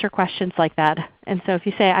help answer questions like that. And so if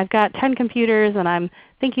you say, I've got 10 computers and I'm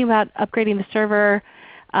thinking about upgrading the server,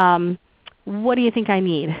 what do you think I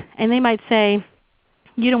need? And they might say,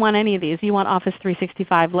 you don't want any of these. You want Office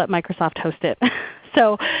 365. Let Microsoft host it.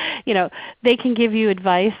 So they can give you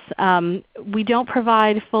advice. We don't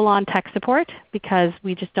provide full-on tech support because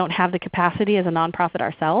we just don't have the capacity as a nonprofit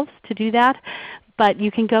ourselves to do that. But you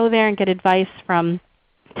can go there and get advice from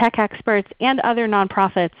tech experts and other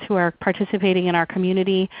nonprofits who are participating in our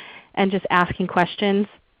community and just asking questions.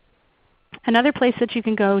 Another place that you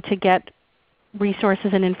can go to get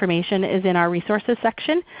resources and information is in our resources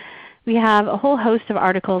section. We have a whole host of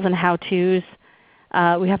articles and how-tos.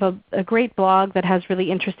 We have a great blog that has really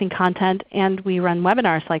interesting content, and we run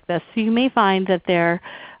webinars like this. So you may find that there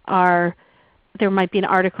might be an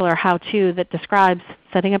article or how-to that describes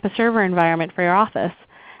setting up a server environment for your office.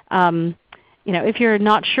 If you're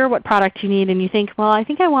not sure what product you need and you think, well, I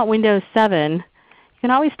think I want Windows 7, you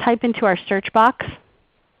can always type into our search box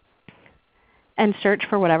and search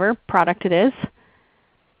for whatever product it is.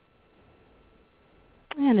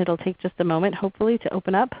 And it will take just a moment, hopefully, to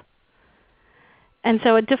open up. And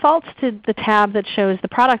so it defaults to the tab that shows the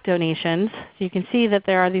product donations. So you can see that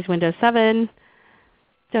there are these Windows 7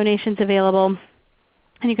 donations available.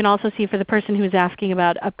 And you can also see for the person who is asking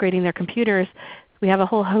about upgrading their computers, we have a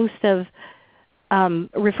whole host of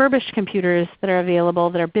refurbished computers that are available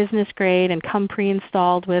that are business grade and come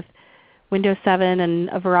pre-installed with Windows 7 and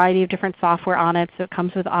a variety of different software on it. So it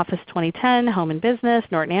comes with Office 2010, Home and Business,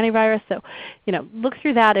 Norton Antivirus. So look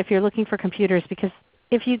through that if you're looking for computers, because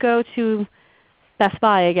if you go to Best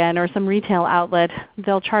Buy again or some retail outlet,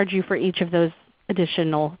 they'll charge you for each of those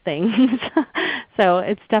additional things. So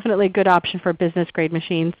it's definitely a good option for business grade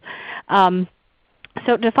machines.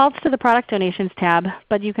 So it defaults to the Product Donations tab,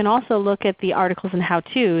 but you can also look at the articles and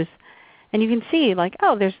how-tos, and you can see like,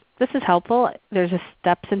 oh, this is helpful. There's a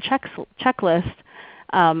steps and checklist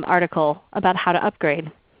article about how to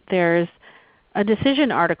upgrade. There's a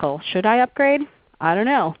decision article. Should I upgrade? I don't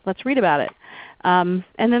know. Let's read about it. And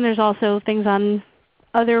then there's also things on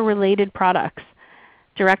other related products.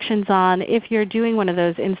 Directions on if you're doing one of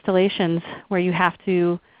those installations where you have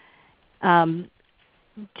to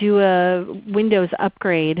do a Windows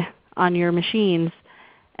upgrade on your machines,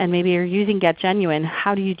 and maybe you're using Get Genuine,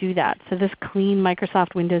 how do you do that? So this Clean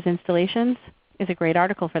Microsoft Windows Installations is a great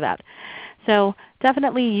article for that. So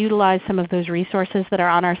definitely utilize some of those resources that are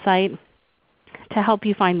on our site to help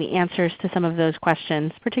you find the answers to some of those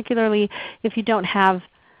questions, particularly if you don't have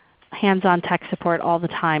hands-on tech support all the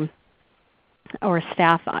time or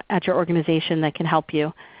staff at your organization that can help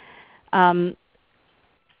you. And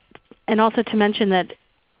also to mention that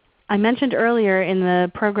I mentioned earlier in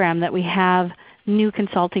the program that we have new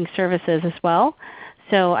consulting services as well.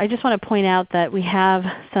 So I just want to point out that we have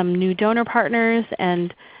some new donor partners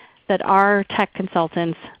and that are tech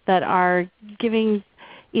consultants that are giving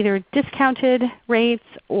either discounted rates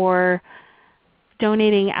or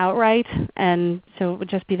donating outright, and so it would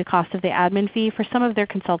just be the cost of the admin fee for some of their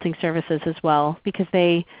consulting services as well, because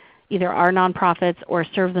they either are nonprofits or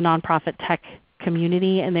serve the nonprofit tech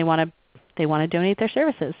community and they want to donate their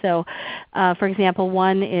services. So for example,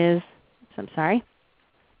 one that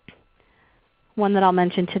I'll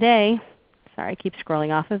mention today, sorry I keep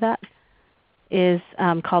scrolling off of that, is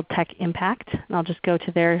called Tech Impact. And I'll just go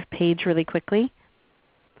to their page really quickly.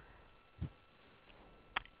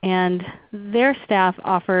 And their staff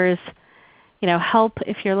offers help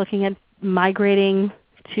if you're looking at migrating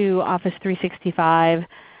to Office 365.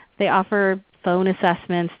 They offer phone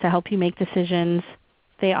assessments to help you make decisions.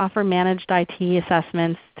 They offer managed IT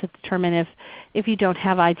assessments to determine if you don't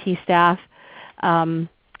have IT staff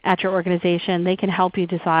at your organization, they can help you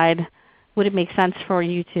decide, would it make sense for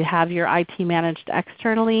you to have your IT managed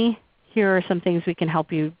externally? Here are some things we can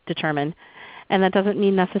help you determine. And that doesn't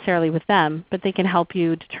mean necessarily with them, but they can help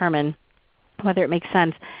you determine whether it makes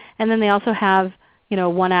sense. And then they also have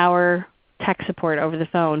 1-hour tech support over the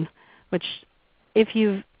phone, which if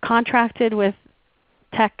you've contracted with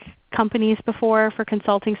tech companies before for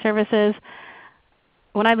consulting services,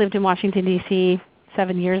 when I lived in Washington, D.C.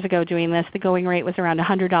 7 years ago doing this, the going rate was around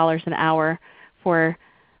 $100 an hour for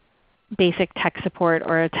basic tech support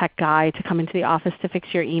or a tech guy to come into the office to fix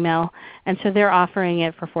your email. And so they're offering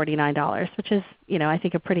it for $49, which is I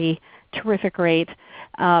think a pretty terrific rate.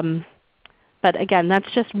 But again,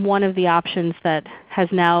 that's just one of the options that has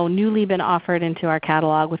now newly been offered into our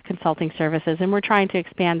catalog with consulting services. And we're trying to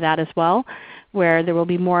expand that as well, where there will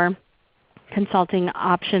be more consulting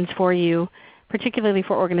options for you, particularly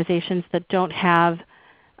for organizations that don't have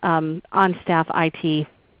on-staff IT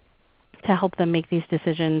to help them make these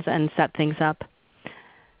decisions and set things up.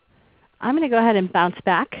 I'm going to go ahead and bounce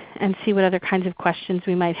back and see what other kinds of questions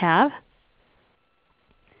we might have.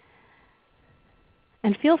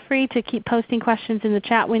 And feel free to keep posting questions in the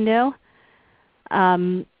chat window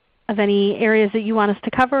of any areas that you want us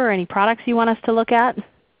to cover or any products you want us to look at.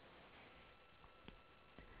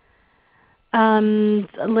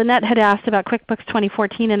 Lynette had asked about QuickBooks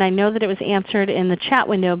 2014, and I know that it was answered in the chat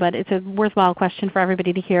window, but it's a worthwhile question for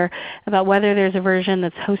everybody to hear about whether there's a version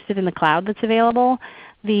that's hosted in the cloud that's available.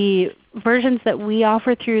 The versions that we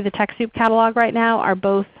offer through the TechSoup catalog right now are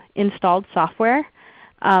both installed software.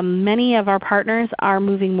 Many of our partners are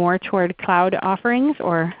moving more toward cloud offerings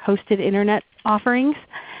or hosted Internet offerings,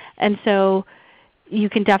 and so you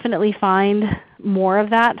can definitely find more of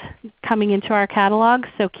that coming into our catalog,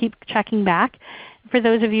 so keep checking back. For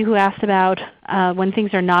those of you who asked about when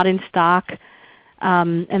things are not in stock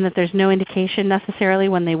and that there's no indication necessarily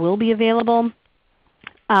when they will be available,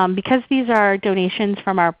 because these are donations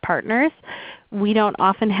from our partners, we don't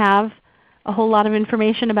often have a whole lot of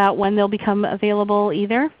information about when they'll become available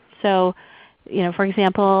either. So for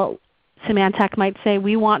example, Symantec might say,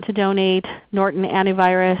 we want to donate Norton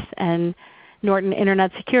Antivirus and Norton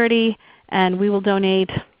Internet Security, and we will donate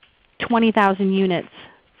 20,000 units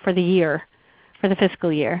for the year, for the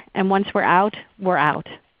fiscal year. And once we're out, we're out.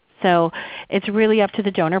 So it's really up to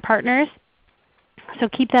the donor partners. So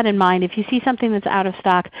keep that in mind. If you see something that's out of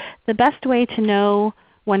stock, the best way to know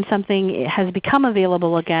when something has become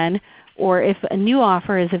available again, or if a new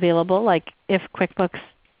offer is available, like if QuickBooks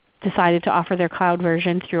decided to offer their cloud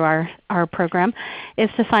version through our program,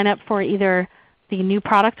 is to sign up for either the New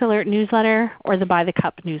Product Alert newsletter or the Buy the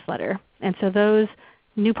Cup newsletter. And so those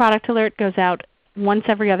New Product Alert goes out once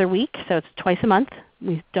every other week, so it's twice a month.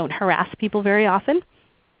 We don't harass people very often.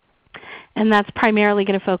 And that's primarily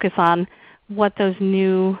going to focus on what those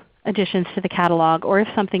new additions to the catalog, or if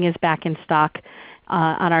something is back in stock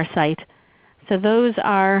on our site. So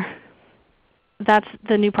that's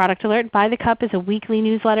the new product alert. By the Cup is a weekly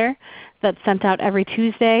newsletter that's sent out every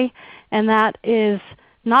Tuesday, and that is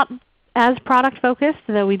not as product focused,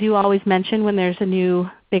 though we do always mention when there's a new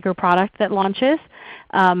bigger product that launches.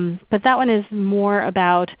 But that one is more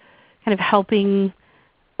about kind of helping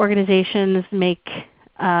organizations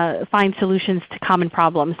find solutions to common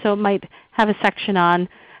problems. So it might have a section on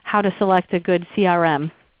how to select a good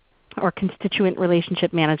CRM or constituent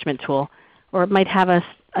relationship management tool, or it might have a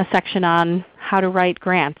section on how to write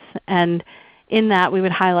grants. And in that we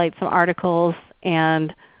would highlight some articles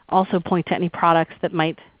and also point to any products that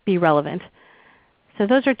might be relevant. So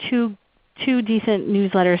those are two decent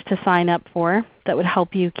newsletters to sign up for that would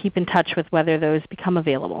help you keep in touch with whether those become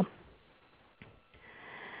available.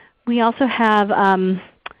 We also have a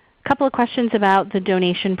couple of questions about the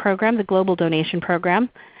donation program, the global donation program,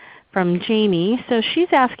 from Jamie. So she's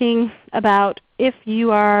asking about if you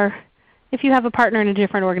have a partner in a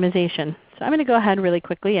different organization. So I'm going to go ahead really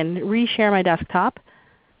quickly and reshare my desktop.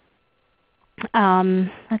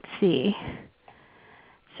 Let's see.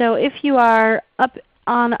 So if you are up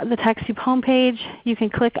on the TechSoup homepage, you can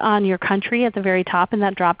click on your country at the very top in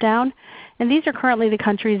that drop-down. And these are currently the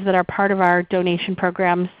countries that are part of our donation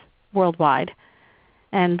programs worldwide.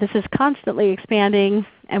 And this is constantly expanding,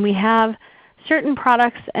 and we have certain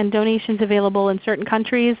products and donations available in certain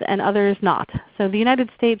countries and others not. So the United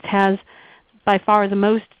States has by far the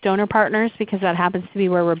most donor partners because that happens to be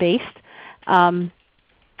where we're based. And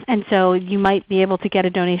so you might be able to get a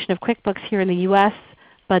donation of QuickBooks here in the US,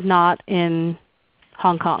 but not in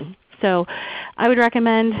Hong Kong. So I would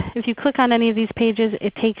recommend if you click on any of these pages,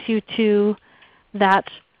 it takes you to that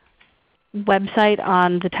website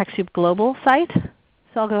on the TechSoup Global site.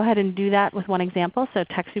 So I'll go ahead and do that with one example. So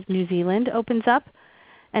TechSoup New Zealand opens up.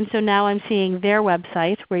 And so now I'm seeing their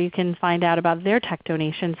website where you can find out about their tech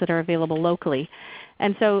donations that are available locally.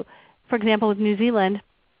 And so for example with New Zealand,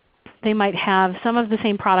 they might have some of the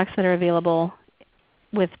same products that are available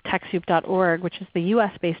with TechSoup.org, which is the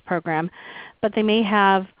US-based program, but they may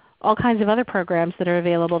have all kinds of other programs that are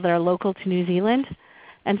available that are local to New Zealand.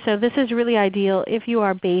 And so this is really ideal if you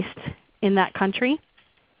are based in that country.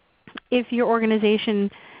 If your organization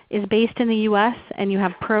is based in the US and you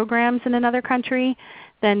have programs in another country,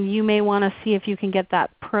 then you may want to see if you can get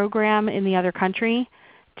that program in the other country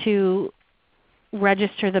to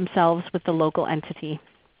register themselves with the local entity.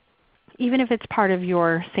 Even if it's part of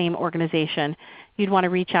your same organization, you'd want to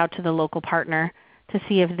reach out to the local partner to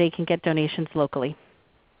see if they can get donations locally.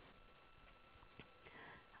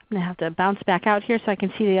 I'm going to have to bounce back out here so I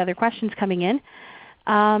can see the other questions coming in.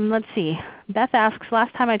 Let's see. Beth asks,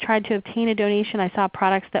 last time I tried to obtain a donation, I saw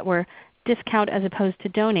products that were discount as opposed to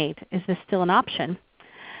donate. Is this still an option?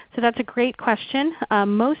 So that's a great question.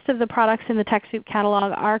 Most of the products in the TechSoup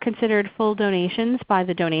catalog are considered full donations by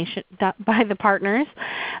the partners.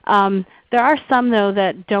 There are some though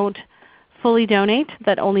that don't fully donate,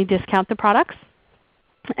 that only discount the products.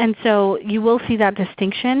 And so you will see that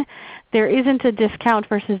distinction. There isn't a discount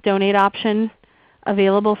versus donate option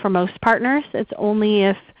available for most partners. It's only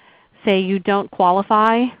if, say, you don't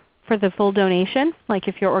qualify for the full donation, like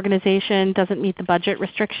if your organization doesn't meet the budget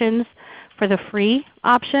restrictions for the free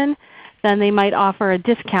option, then they might offer a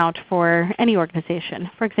discount for any organization.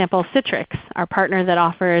 For example, Citrix, our partner that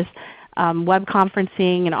offers web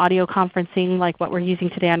conferencing and audio conferencing like what we're using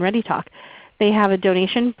today on ReadyTalk. They have a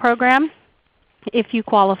donation program if you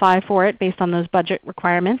qualify for it based on those budget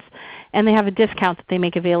requirements, and they have a discount that they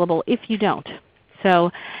make available if you don't.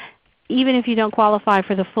 So even if you don't qualify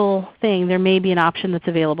for the full thing, there may be an option that's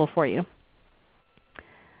available for you.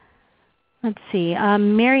 Let's see.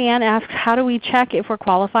 Mary Ann asks, how do we check if we're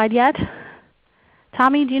qualified yet?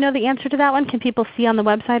 Tommy, do you know the answer to that one? Can people see on the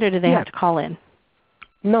website or do they have to call in?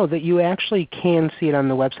 No, that you actually can see it on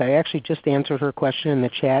the website. I actually just answered her question in the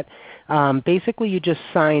chat. Basically you just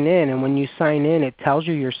sign in, and when you sign in it tells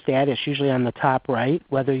you your status, usually on the top right,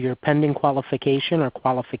 whether you're pending qualification or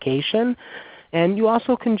qualification. And you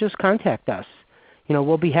also can just contact us.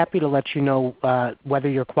 We'll be happy to let you know whether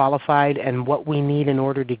you're qualified and what we need in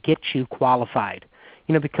order to get you qualified.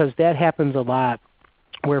 Because that happens a lot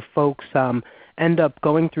where folks end up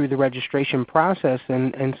going through the registration process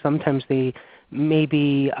and sometimes they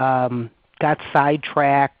maybe got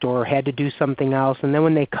sidetracked or had to do something else, and then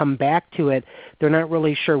when they come back to it, they're not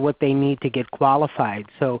really sure what they need to get qualified.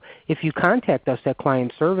 So if you contact us at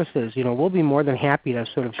Client Services, we'll be more than happy to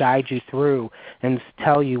sort of guide you through and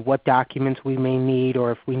tell you what documents we may need,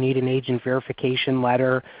 or if we need an agent verification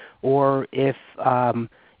letter, or if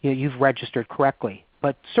you've registered correctly.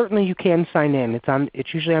 But certainly you can sign in.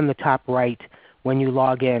 It's usually on the top right when you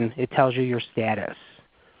log in. It tells you your status.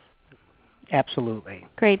 Absolutely.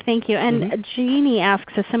 Great, thank you. And Jeannie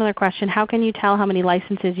asks a similar question. How can you tell how many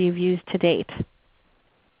licenses you've used to date?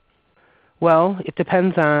 Well, it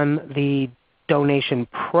depends on the donation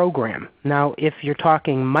program. Now, if you're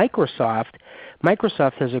talking Microsoft,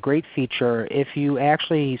 Microsoft has a great feature. If you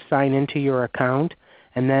actually sign into your account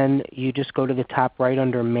and then you just go to the top right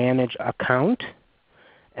under Manage Account,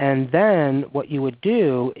 and then what you would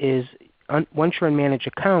do is once you're in Manage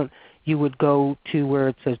Account, you would go to where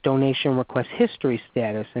it says Donation Request History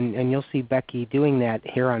Status, and you'll see Becky doing that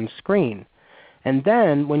here on screen. And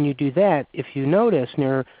then when you do that, if you notice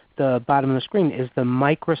near the bottom of the screen is the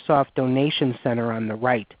Microsoft Donation Center on the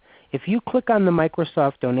right. If you click on the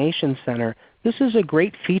Microsoft Donation Center, this is a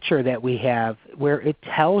great feature that we have where it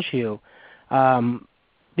tells you,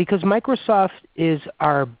 because Microsoft is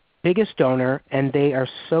our biggest donor and they are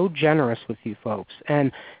so generous with you folks.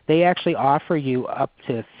 And they actually offer you up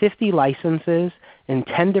to 50 licenses in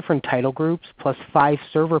 10 different title groups plus 5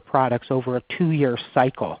 server products over a 2-year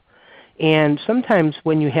cycle. And sometimes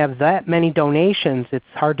when you have that many donations, it's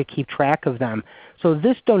hard to keep track of them. So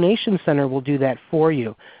this donation center will do that for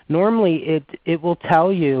you. Normally it will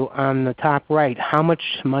tell you on the top right how much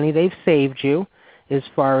money they've saved you as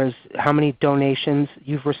far as how many donations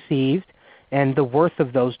you've received and the worth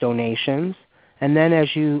of those donations. And then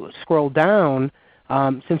as you scroll down,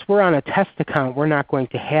 since we're on a test account, we're not going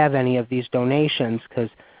to have any of these donations because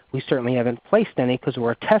we certainly haven't placed any because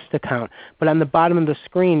we're a test account. But on the bottom of the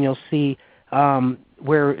screen you'll see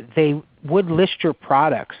where they would list your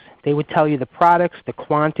products. They would tell you the products, the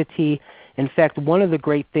quantity. In fact, one of the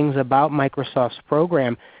great things about Microsoft's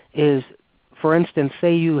program is, for instance,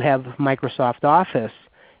 say you have Microsoft Office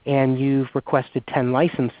and you've requested 10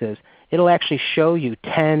 licenses. It'll actually show you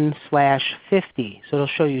 10/50. So it'll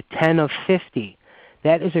show you 10 of 50.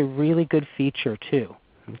 That is a really good feature too.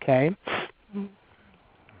 Okay?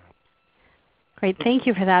 Great, thank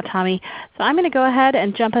you for that, Tommy. So I'm going to go ahead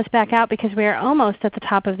and jump us back out because we are almost at the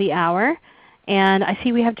top of the hour. And I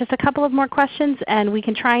see we have just a couple of more questions, and we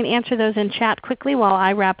can try and answer those in chat quickly while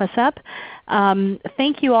I wrap us up.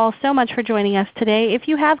 Thank you all so much for joining us today. If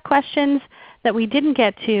you have questions that we didn't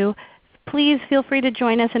get to, please feel free to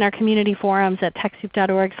join us in our community forums at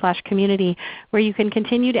TechSoup.org/community, where you can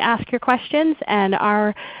continue to ask your questions, and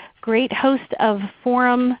our great host of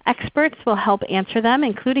forum experts will help answer them,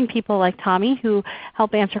 including people like Tommy who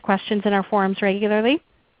help answer questions in our forums regularly.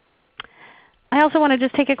 I also want to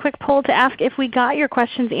just take a quick poll to ask if we got your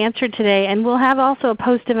questions answered today, and we'll have also a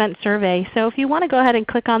post-event survey. So if you want to go ahead and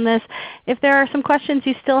click on this, if there are some questions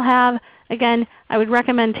you still have, again, I would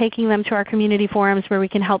recommend taking them to our community forums where we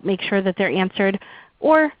can help make sure that they're answered,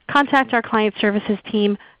 or contact our client services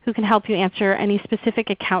team who can help you answer any specific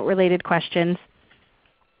account-related questions.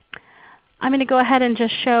 I'm going to go ahead and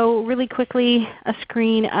just show really quickly a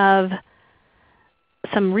screen of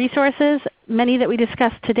some resources, many that we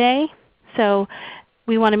discussed today. So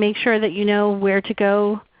we want to make sure that you know where to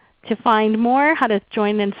go to find more, how to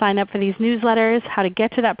join and sign up for these newsletters, how to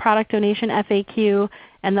get to that product donation FAQ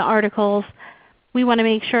and the articles. We want to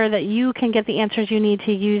make sure that you can get the answers you need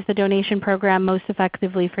to use the donation program most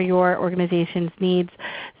effectively for your organization's needs.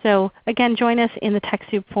 So again, join us in the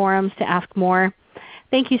TechSoup forums to ask more.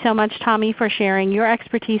 Thank you so much, Tommy, for sharing your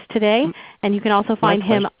expertise today. And you can also find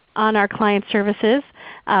him on our client services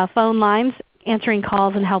phone lines, answering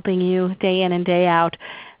calls and helping you day in and day out.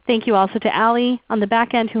 Thank you also to Allie on the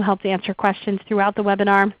back end who helped answer questions throughout the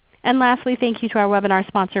webinar. And lastly, thank you to our webinar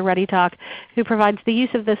sponsor ReadyTalk, who provides the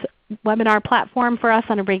use of this webinar platform for us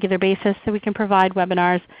on a regular basis so we can provide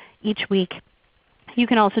webinars each week. You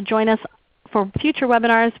can also join us for future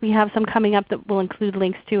webinars. We have some coming up that we'll include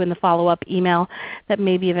links to in the follow-up email that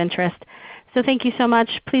may be of interest. So thank you so much.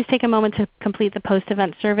 Please take a moment to complete the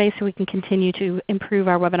post-event survey so we can continue to improve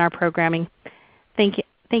our webinar programming. Thank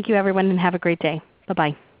you everyone, and have a great day.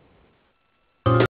 Bye-bye.